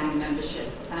 gang membership,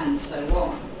 and so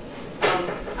on.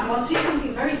 And one sees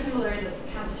something very similar in the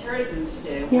counter-terrorism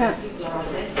sphere, where people are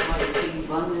identified as being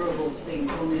vulnerable to being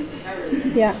drawn into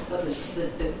terrorism, but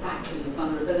the factors of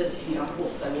vulnerability are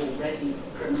also already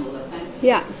criminal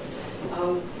offences,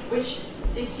 which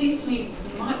it seems to me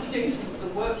might be doing some of the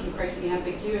work in creating the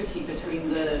ambiguity between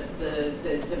the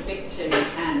victim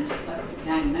and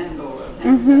gang member or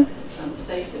offender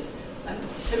status. And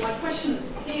so my question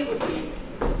here would be,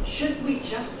 should we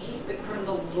just keep the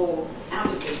criminal law out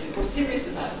of this? If we're serious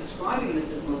about describing this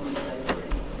as modern slavery,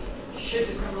 should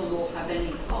the criminal law have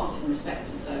any part in respect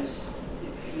of those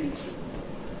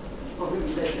for whom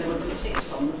there would be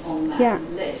ticks on that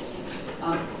list?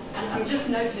 And I'm just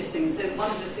noticing that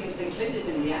one of the things included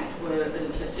in the Act were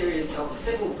a series of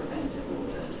civil preventive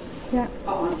orders,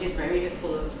 but one hears very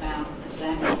little about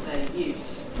them and their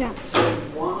use. So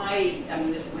why, I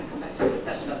mean, this might come back to a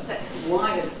discussion about sex,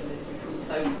 why has this become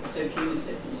so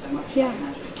punitive and so much like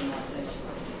magic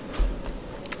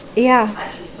criminalisation?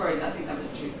 Actually, sorry, I think that was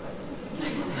 3 questions.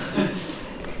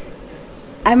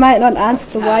 I might not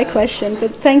answer the why question,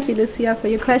 but thank you, Lucia, for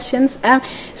your questions.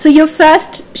 So your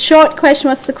first short question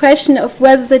was the question of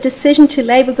whether the decision to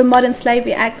label the Modern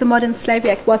Slavery Act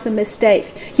was a mistake.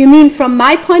 You mean from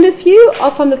my point of view, or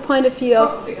from the point of view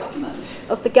of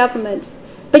the government?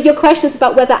 But your question is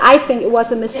about whether I think it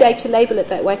was a mistake to label it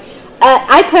that way.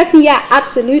 I personally,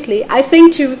 absolutely. I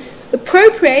think to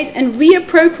appropriate and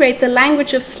reappropriate the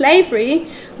language of slavery,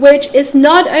 which is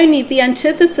not only the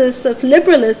antithesis of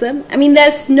liberalism, I mean,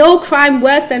 there's no crime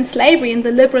worse than slavery in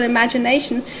the liberal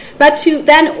imagination, but to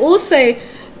then also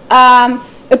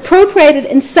appropriate it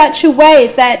in such a way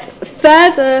that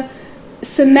further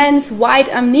cements white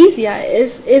amnesia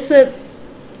is a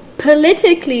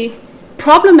politically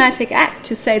problematic act,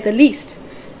 to say the least.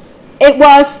 It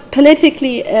was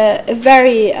politically a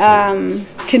very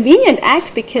convenient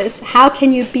act, because how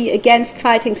can you be against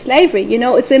fighting slavery? You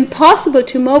know, it's impossible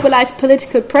to mobilize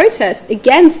political protest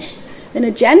against an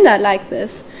agenda like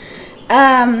this.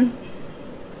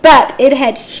 But it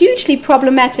had hugely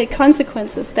problematic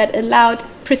consequences that allowed,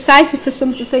 precisely for some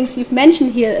of the things you've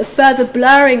mentioned here, a further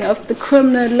blurring of the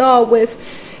criminal law with,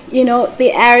 you know,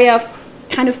 the area of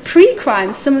kind of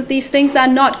pre-crime. Some of these things are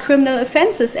not criminal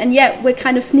offences, and yet we're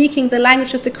kind of sneaking the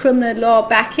language of the criminal law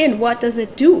back in. What does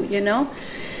it do, you know?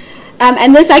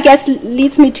 And this, I guess,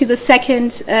 leads me to the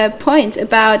second point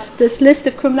about this list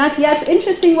of criminality. Yeah, it's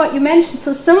interesting what you mentioned.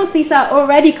 So some of these are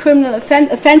already criminal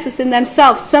offences in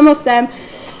themselves. Some of them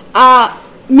are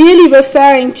merely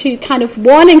referring to kind of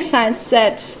warning signs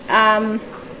that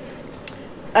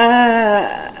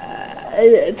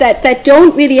that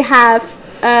don't really have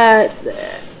a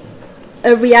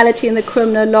reality in the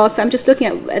criminal law. So I'm just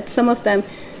looking at some of them.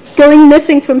 Going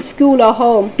missing from school or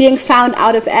home, being found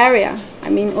out of area. I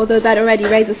mean, although that already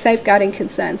raises safeguarding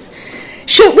concerns.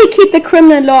 Should we keep the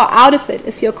criminal law out of it,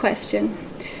 is your question.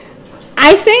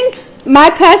 I think my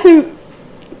personal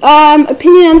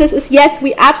opinion on this is yes,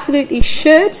 we absolutely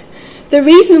should. The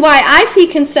reason why I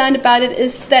feel concerned about it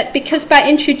is that because by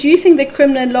introducing the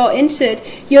criminal law into it,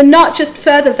 you're not just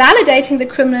further validating the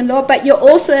criminal law, but you're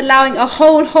also allowing a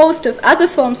whole host of other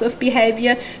forms of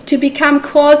behavior to become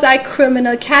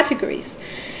quasi-criminal categories.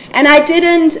 And I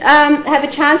didn't have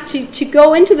a chance to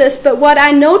go into this, but what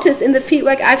I noticed in the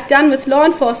fieldwork I've done with law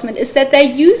enforcement is that they're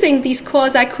using these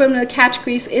quasi-criminal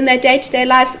categories in their day-to-day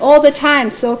lives all the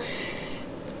time. So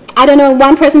I don't know, in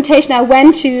one presentation I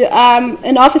went to,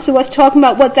 an officer was talking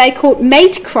about what they called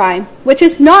mate crime, which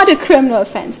is not a criminal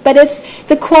offense, but it's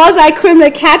the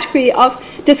quasi-criminal category of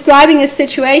describing a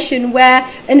situation where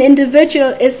an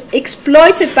individual is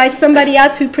exploited by somebody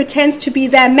else who pretends to be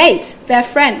their mate, their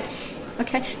friend.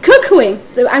 Okay, cuckooing,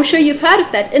 I'm sure you've heard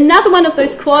of that. Another one of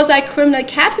those quasi-criminal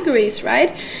categories,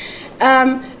 right?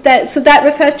 So that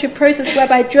refers to a process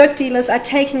whereby drug dealers are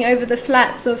taking over the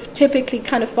flats of typically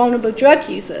kind of vulnerable drug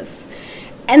users.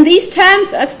 And these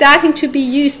terms are starting to be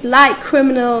used like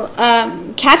criminal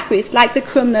categories, like the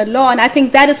criminal law. And I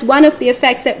think that is one of the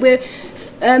effects that we're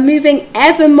moving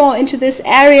ever more into this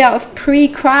area of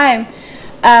pre-crime,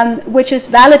 which is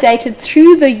validated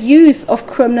through the use of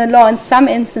criminal law in some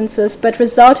instances, but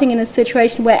resulting in a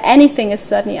situation where anything is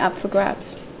certainly up for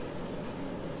grabs.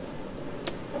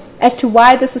 As to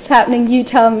why this is happening, you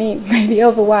tell me, maybe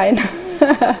over wine.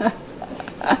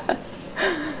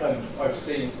 I've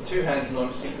seen 2 hands and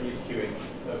I'm secretly queuing,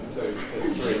 so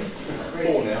there's 3.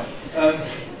 4 now.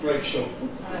 Rachel.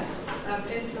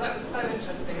 Insa, that was so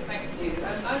interesting, thank you.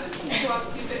 I just wanted to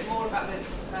ask you a bit more about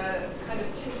this kind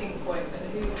of tipping point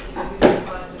and who's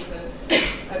defined as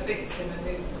a victim and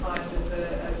who's defined as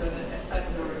an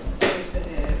offender or a exploiter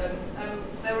here. And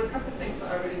there were a couple of things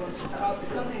that I really wanted to ask.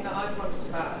 It's something that I've wondered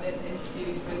about in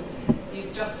interviews with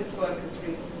youth justice workers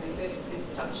recently. This is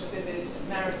such a vivid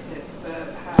narrative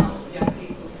for how young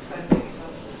people's offending is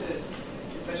understood,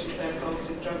 especially if they're involved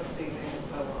in drug stealing and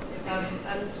so on.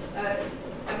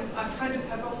 And I kind of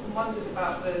have often wondered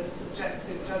about the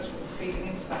subjective judgments feeding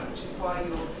into that, which is why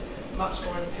your much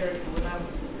more empirical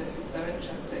analysis of this is so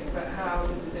interesting, but how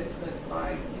this is influenced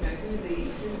by, who the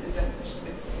definition of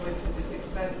exploited is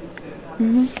extended to, and how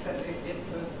it's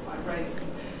influenced by race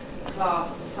and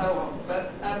class and so on.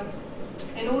 But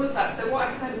in all of that, so what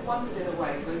I kind of wondered in a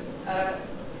way was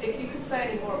if you could say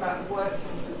any more about the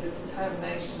workings of the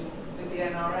determination with the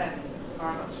NRM, as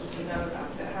far much as we know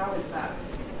about it, how does that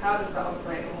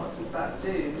operate and what does that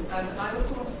do? And I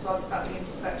also wanted to ask about the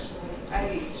intersection with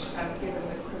age, and given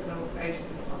the criminal age of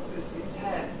responsibility of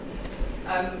 10.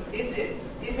 Is it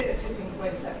a tipping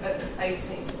point at the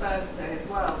 18th birthday as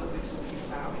well that we're talking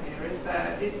about here?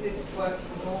 Is this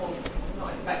working more,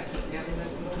 not effectively, I mean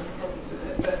there's enormous problems with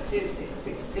it, but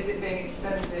is it being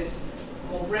extended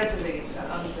more readily to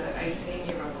under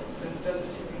 18-year-olds, and does a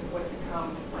tipping point become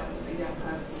when a young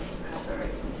person has their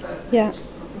 18th birthday, yeah. Which is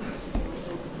problematic in all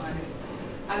sorts of ways?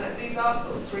 And these are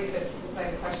sort of 3 bits of the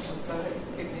same question, so I hope you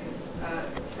give me this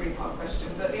 3-part question.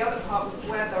 But the other part was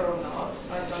whether or not,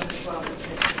 I've done as well,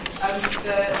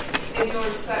 in your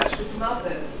research with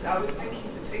mothers, I was thinking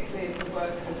particularly of the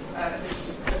work of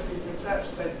Elizabeth Cook, who's a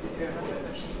research associate here, and I don't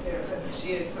know if she's here, I don't think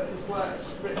she is, but has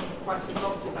written quite a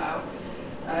lot about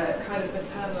kind of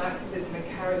maternal activism and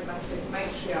charismatic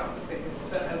matriarch figures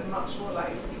that are much more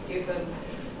likely to be given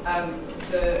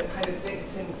the kind of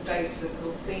victim status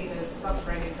or seen as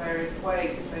suffering in various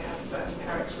ways if they have certain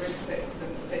characteristics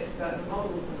and fit certain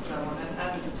models and so on.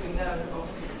 And as we know,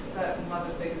 often certain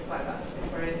mother figures like that have been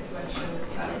very influential in the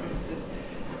development of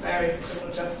various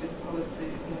criminal justice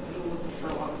policies and laws and so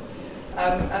on.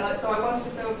 So I wondered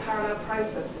if there were parallel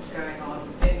processes going on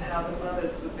in how the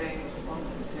mothers were being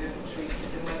responded to and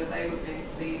treated, and whether they were being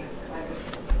seen as kind of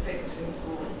victims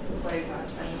or quasi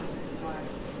offenders, if you like.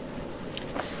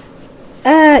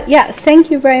 Yeah,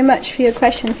 thank you very much for your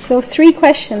questions. So 3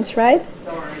 questions, right?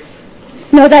 Sorry.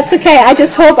 No, that's okay. I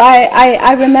just hope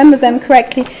I remember them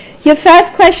correctly. Your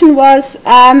first question was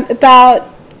about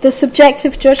the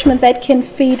subjective judgment that can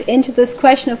feed into this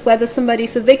question of whether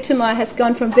somebody's a victim or has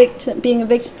gone from being a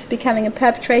victim to becoming a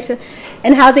perpetrator,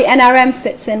 and how the NRM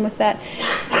fits in with that.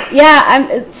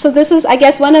 Yeah, so this is, I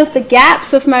guess, one of the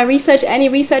gaps of my research. Any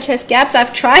research has gaps.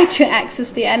 I've tried to access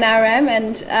the NRM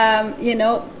and,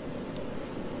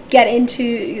 get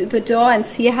into the door and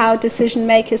see how decision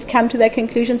makers come to their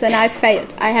conclusions, and I've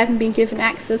failed. I haven't been given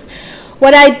access.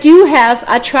 What I do have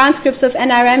are transcripts of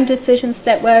NRM decisions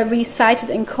that were recited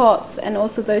in courts, and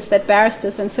also those that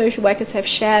barristers and social workers have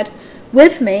shared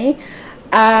with me.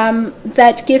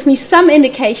 that give me some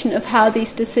indication of how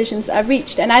these decisions are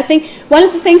reached. And I think one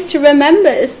of the things to remember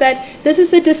is that this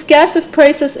is a discursive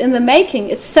process in the making.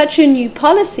 It's such a new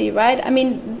policy, right? I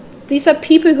mean, these are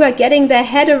people who are getting their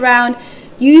head around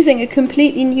using a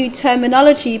completely new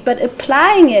terminology, but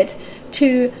applying it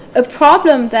to a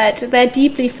problem that they're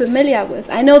deeply familiar with.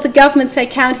 I know the government say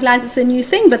county lines is a new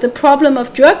thing, but the problem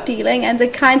of drug dealing and the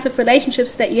kinds of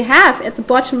relationships that you have at the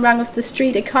bottom rung of the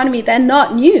street economy, they're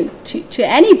not new to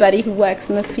anybody who works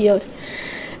in the field.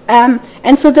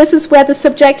 And so this is where the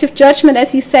subjective judgment,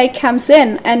 as you say, comes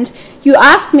in. And you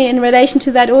asked me in relation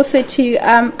to that also to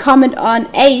comment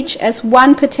on age as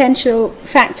one potential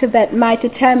factor that might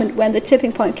determine when the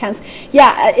tipping point comes.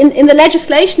 Yeah, in the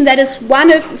legislation, that is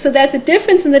one of... So there's a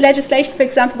difference in the legislation, for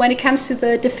example, when it comes to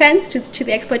the defense, to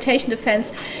the exploitation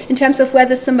defense, in terms of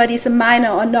whether somebody's a minor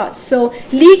or not. So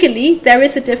legally, there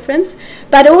is a difference.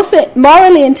 But also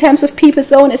morally, in terms of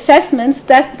people's own assessments,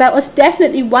 that was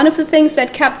definitely one of the things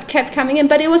that kept coming in.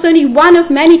 But it was only one of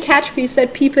many categories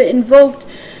that people invoked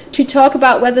to talk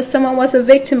about whether someone was a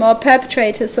victim or a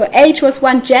perpetrator. So age was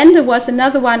one, gender was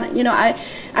another one. You know,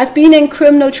 I've been in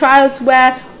criminal trials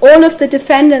where all of the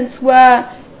defendants were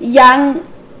young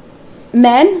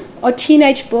men or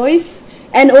teenage boys,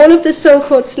 and all of the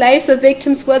so-called slaves or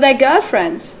victims were their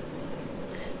girlfriends.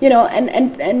 You know,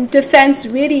 and defense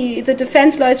really, the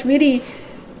defense lawyers really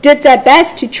did their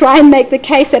best to try and make the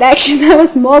case that actually there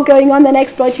was more going on than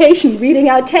exploitation, reading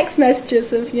out text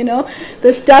messages of, you know,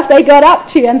 the stuff they got up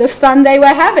to and the fun they were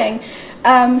having.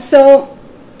 So,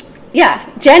 yeah,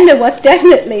 gender was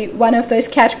definitely one of those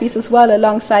categories as well,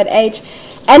 alongside age.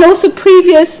 And also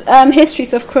previous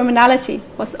histories of criminality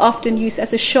was often used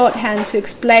as a shorthand to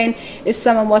explain if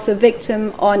someone was a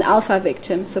victim or an alpha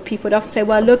victim. So people would often say,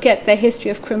 well, look at their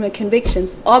history of criminal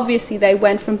convictions. Obviously, they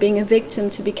went from being a victim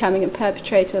to becoming a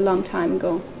perpetrator a long time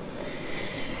ago.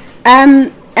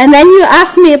 And then you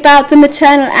asked me about the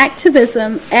maternal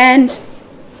activism and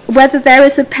whether there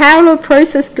is a parallel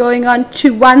process going on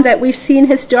to one that we've seen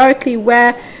historically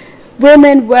where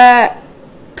women were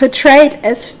portrayed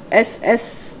as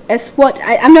what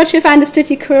I'm not sure if I understood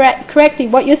you correctly.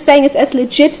 What you're saying is as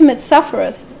legitimate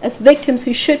sufferers, as victims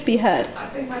who should be heard. I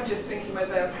think I'm just thinking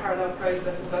whether there are parallel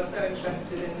processes. I was so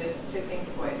interested in this tipping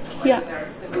point and whether there are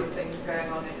similar things going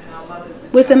on in how mothers are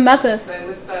with the mothers. So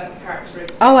with certain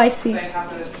characteristics, oh, I see. They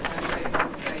have a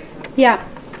victim status. Yeah.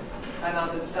 And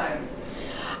others don't.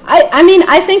 I mean,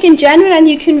 I think in general, and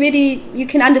you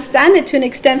can understand it to an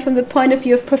extent from the point of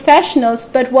view of professionals,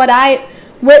 but what I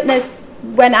witnessed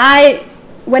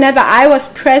whenever I was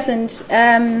present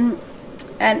and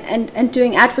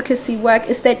doing advocacy work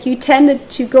is that you tended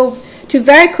to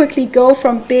very quickly go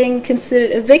from being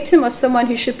considered a victim or someone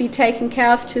who should be taken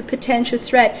care of to a potential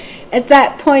threat at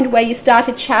that point where you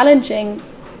started challenging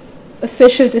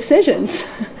official decisions.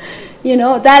 You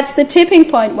know, that's the tipping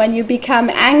point when you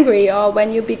become angry or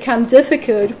when you become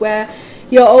difficult, where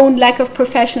your own lack of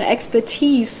professional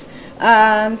expertise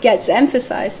gets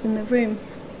emphasized in the room.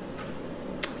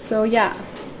 So, yeah.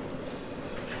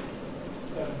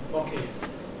 Okay.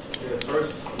 Yeah,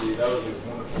 firstly, that was a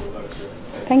wonderful lecture.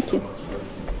 Thank you. So much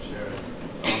for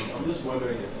sharing. I'm just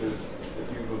wondering if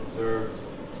you've observed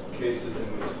cases in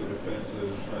which the defense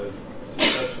has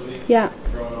successfully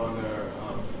thrown on their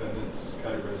defendant's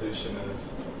categorization as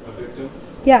a victim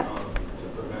to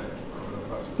prevent criminal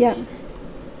prosecution. Yeah.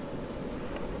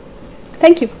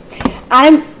 Thank you.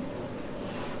 I'm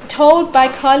told by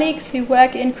colleagues who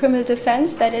work in criminal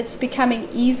defense that it's becoming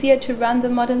easier to run the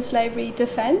modern slavery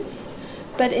defense.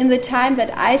 But in the time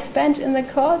that I spent in the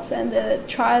courts and the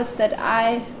trials that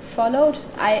I followed,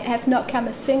 I have not come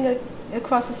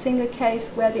across a single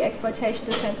case where the exploitation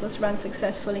defense was run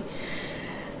successfully.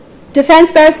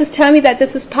 Defense barristers tell me that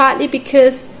this is partly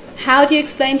because how do you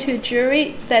explain to a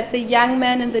jury that the young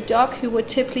man in the dock who would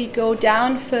typically go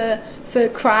down for a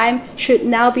crime should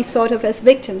now be thought of as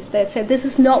victims? They'd say this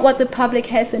is not what the public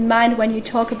has in mind when you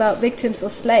talk about victims or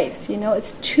slaves. You know,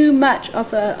 it's too much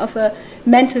of a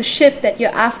mental shift that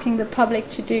you're asking the public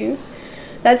to do.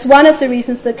 That's one of the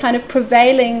reasons the kind of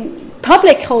prevailing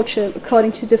public culture,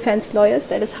 according to defense lawyers,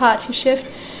 that is hard to shift.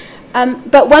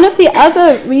 But one of the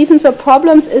other reasons or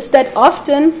problems is that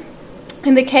often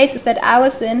in the cases that I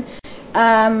was in,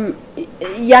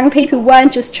 young people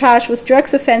weren't just charged with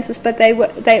drugs offences, but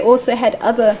they also had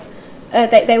other.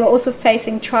 They were also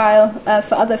facing trial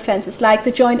for other offences, like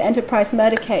the joint enterprise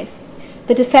murder case.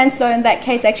 The defense lawyer in that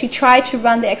case actually tried to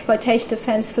run the exploitation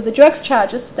defense for the drugs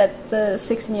charges that the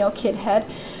 16-year-old kid had,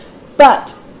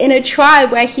 but in a trial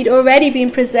where he'd already been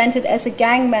presented as a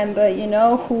gang member, you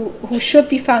know, who should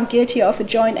be found guilty of a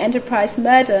joint enterprise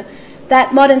murder,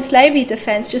 that modern slavery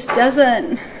defense just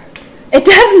doesn't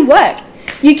work.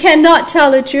 You cannot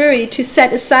tell a jury to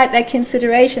set aside their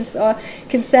considerations or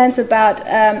concerns about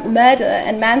murder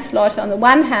and manslaughter on the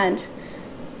one hand,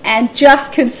 and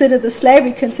just consider the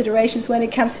slavery considerations when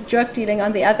it comes to drug dealing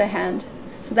on the other hand.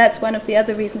 So that's one of the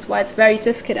other reasons why it's very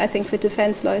difficult, I think, for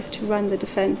defense lawyers to run the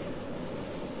defense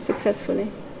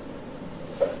successfully.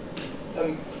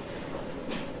 I've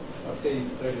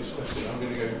seen Loda's question. I'm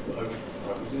going to go over.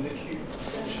 I was in the queue.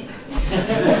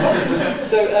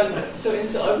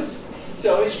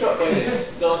 So I was struck by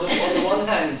this. On the one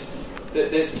hand,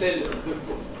 that there's clearly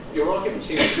your argument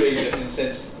seems to be that, in a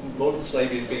sense, modern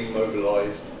slavery is being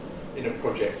mobilised in a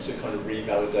project to kind of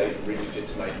revalidate and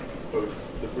relegitimate both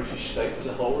the British state as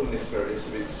a whole and its various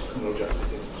of its criminal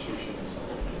justice institutions.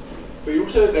 But you're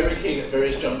also very keen at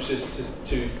various junctures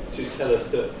to tell us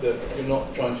that you're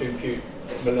not trying to impute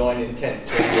malign intent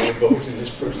to anyone involved in this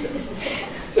process.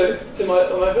 So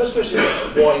my first question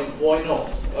is why not?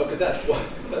 Because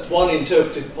that's one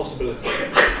interpretive possibility.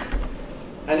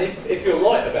 And if you're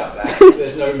right about that,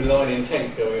 there's no malign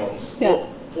intent going on. Yeah.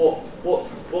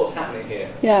 What's happening here?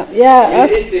 Yeah.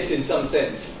 Is this, in some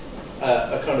sense,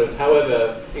 a kind of,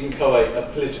 however inchoate, a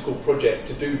political project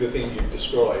to do the thing you've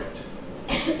described?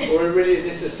 Or really is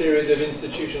this a series of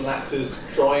institutional actors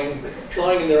trying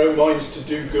in their own minds to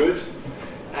do good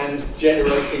and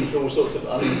generating all sorts of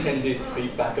unintended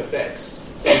feedback effects,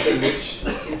 something which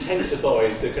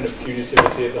intensifies the kind of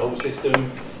punitivity of the whole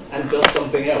system and does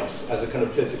something else as a kind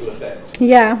of political effect?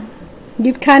 Yeah,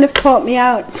 you've kind of caught me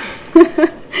out.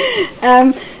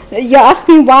 You're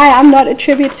asking me why I'm not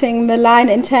attributing malign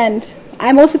intent.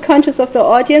 I'm also conscious of the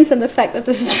audience and the fact that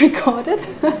this is recorded.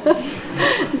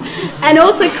 And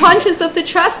also conscious of the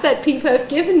trust that people have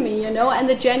given me, and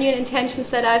the genuine intentions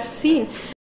that I've seen.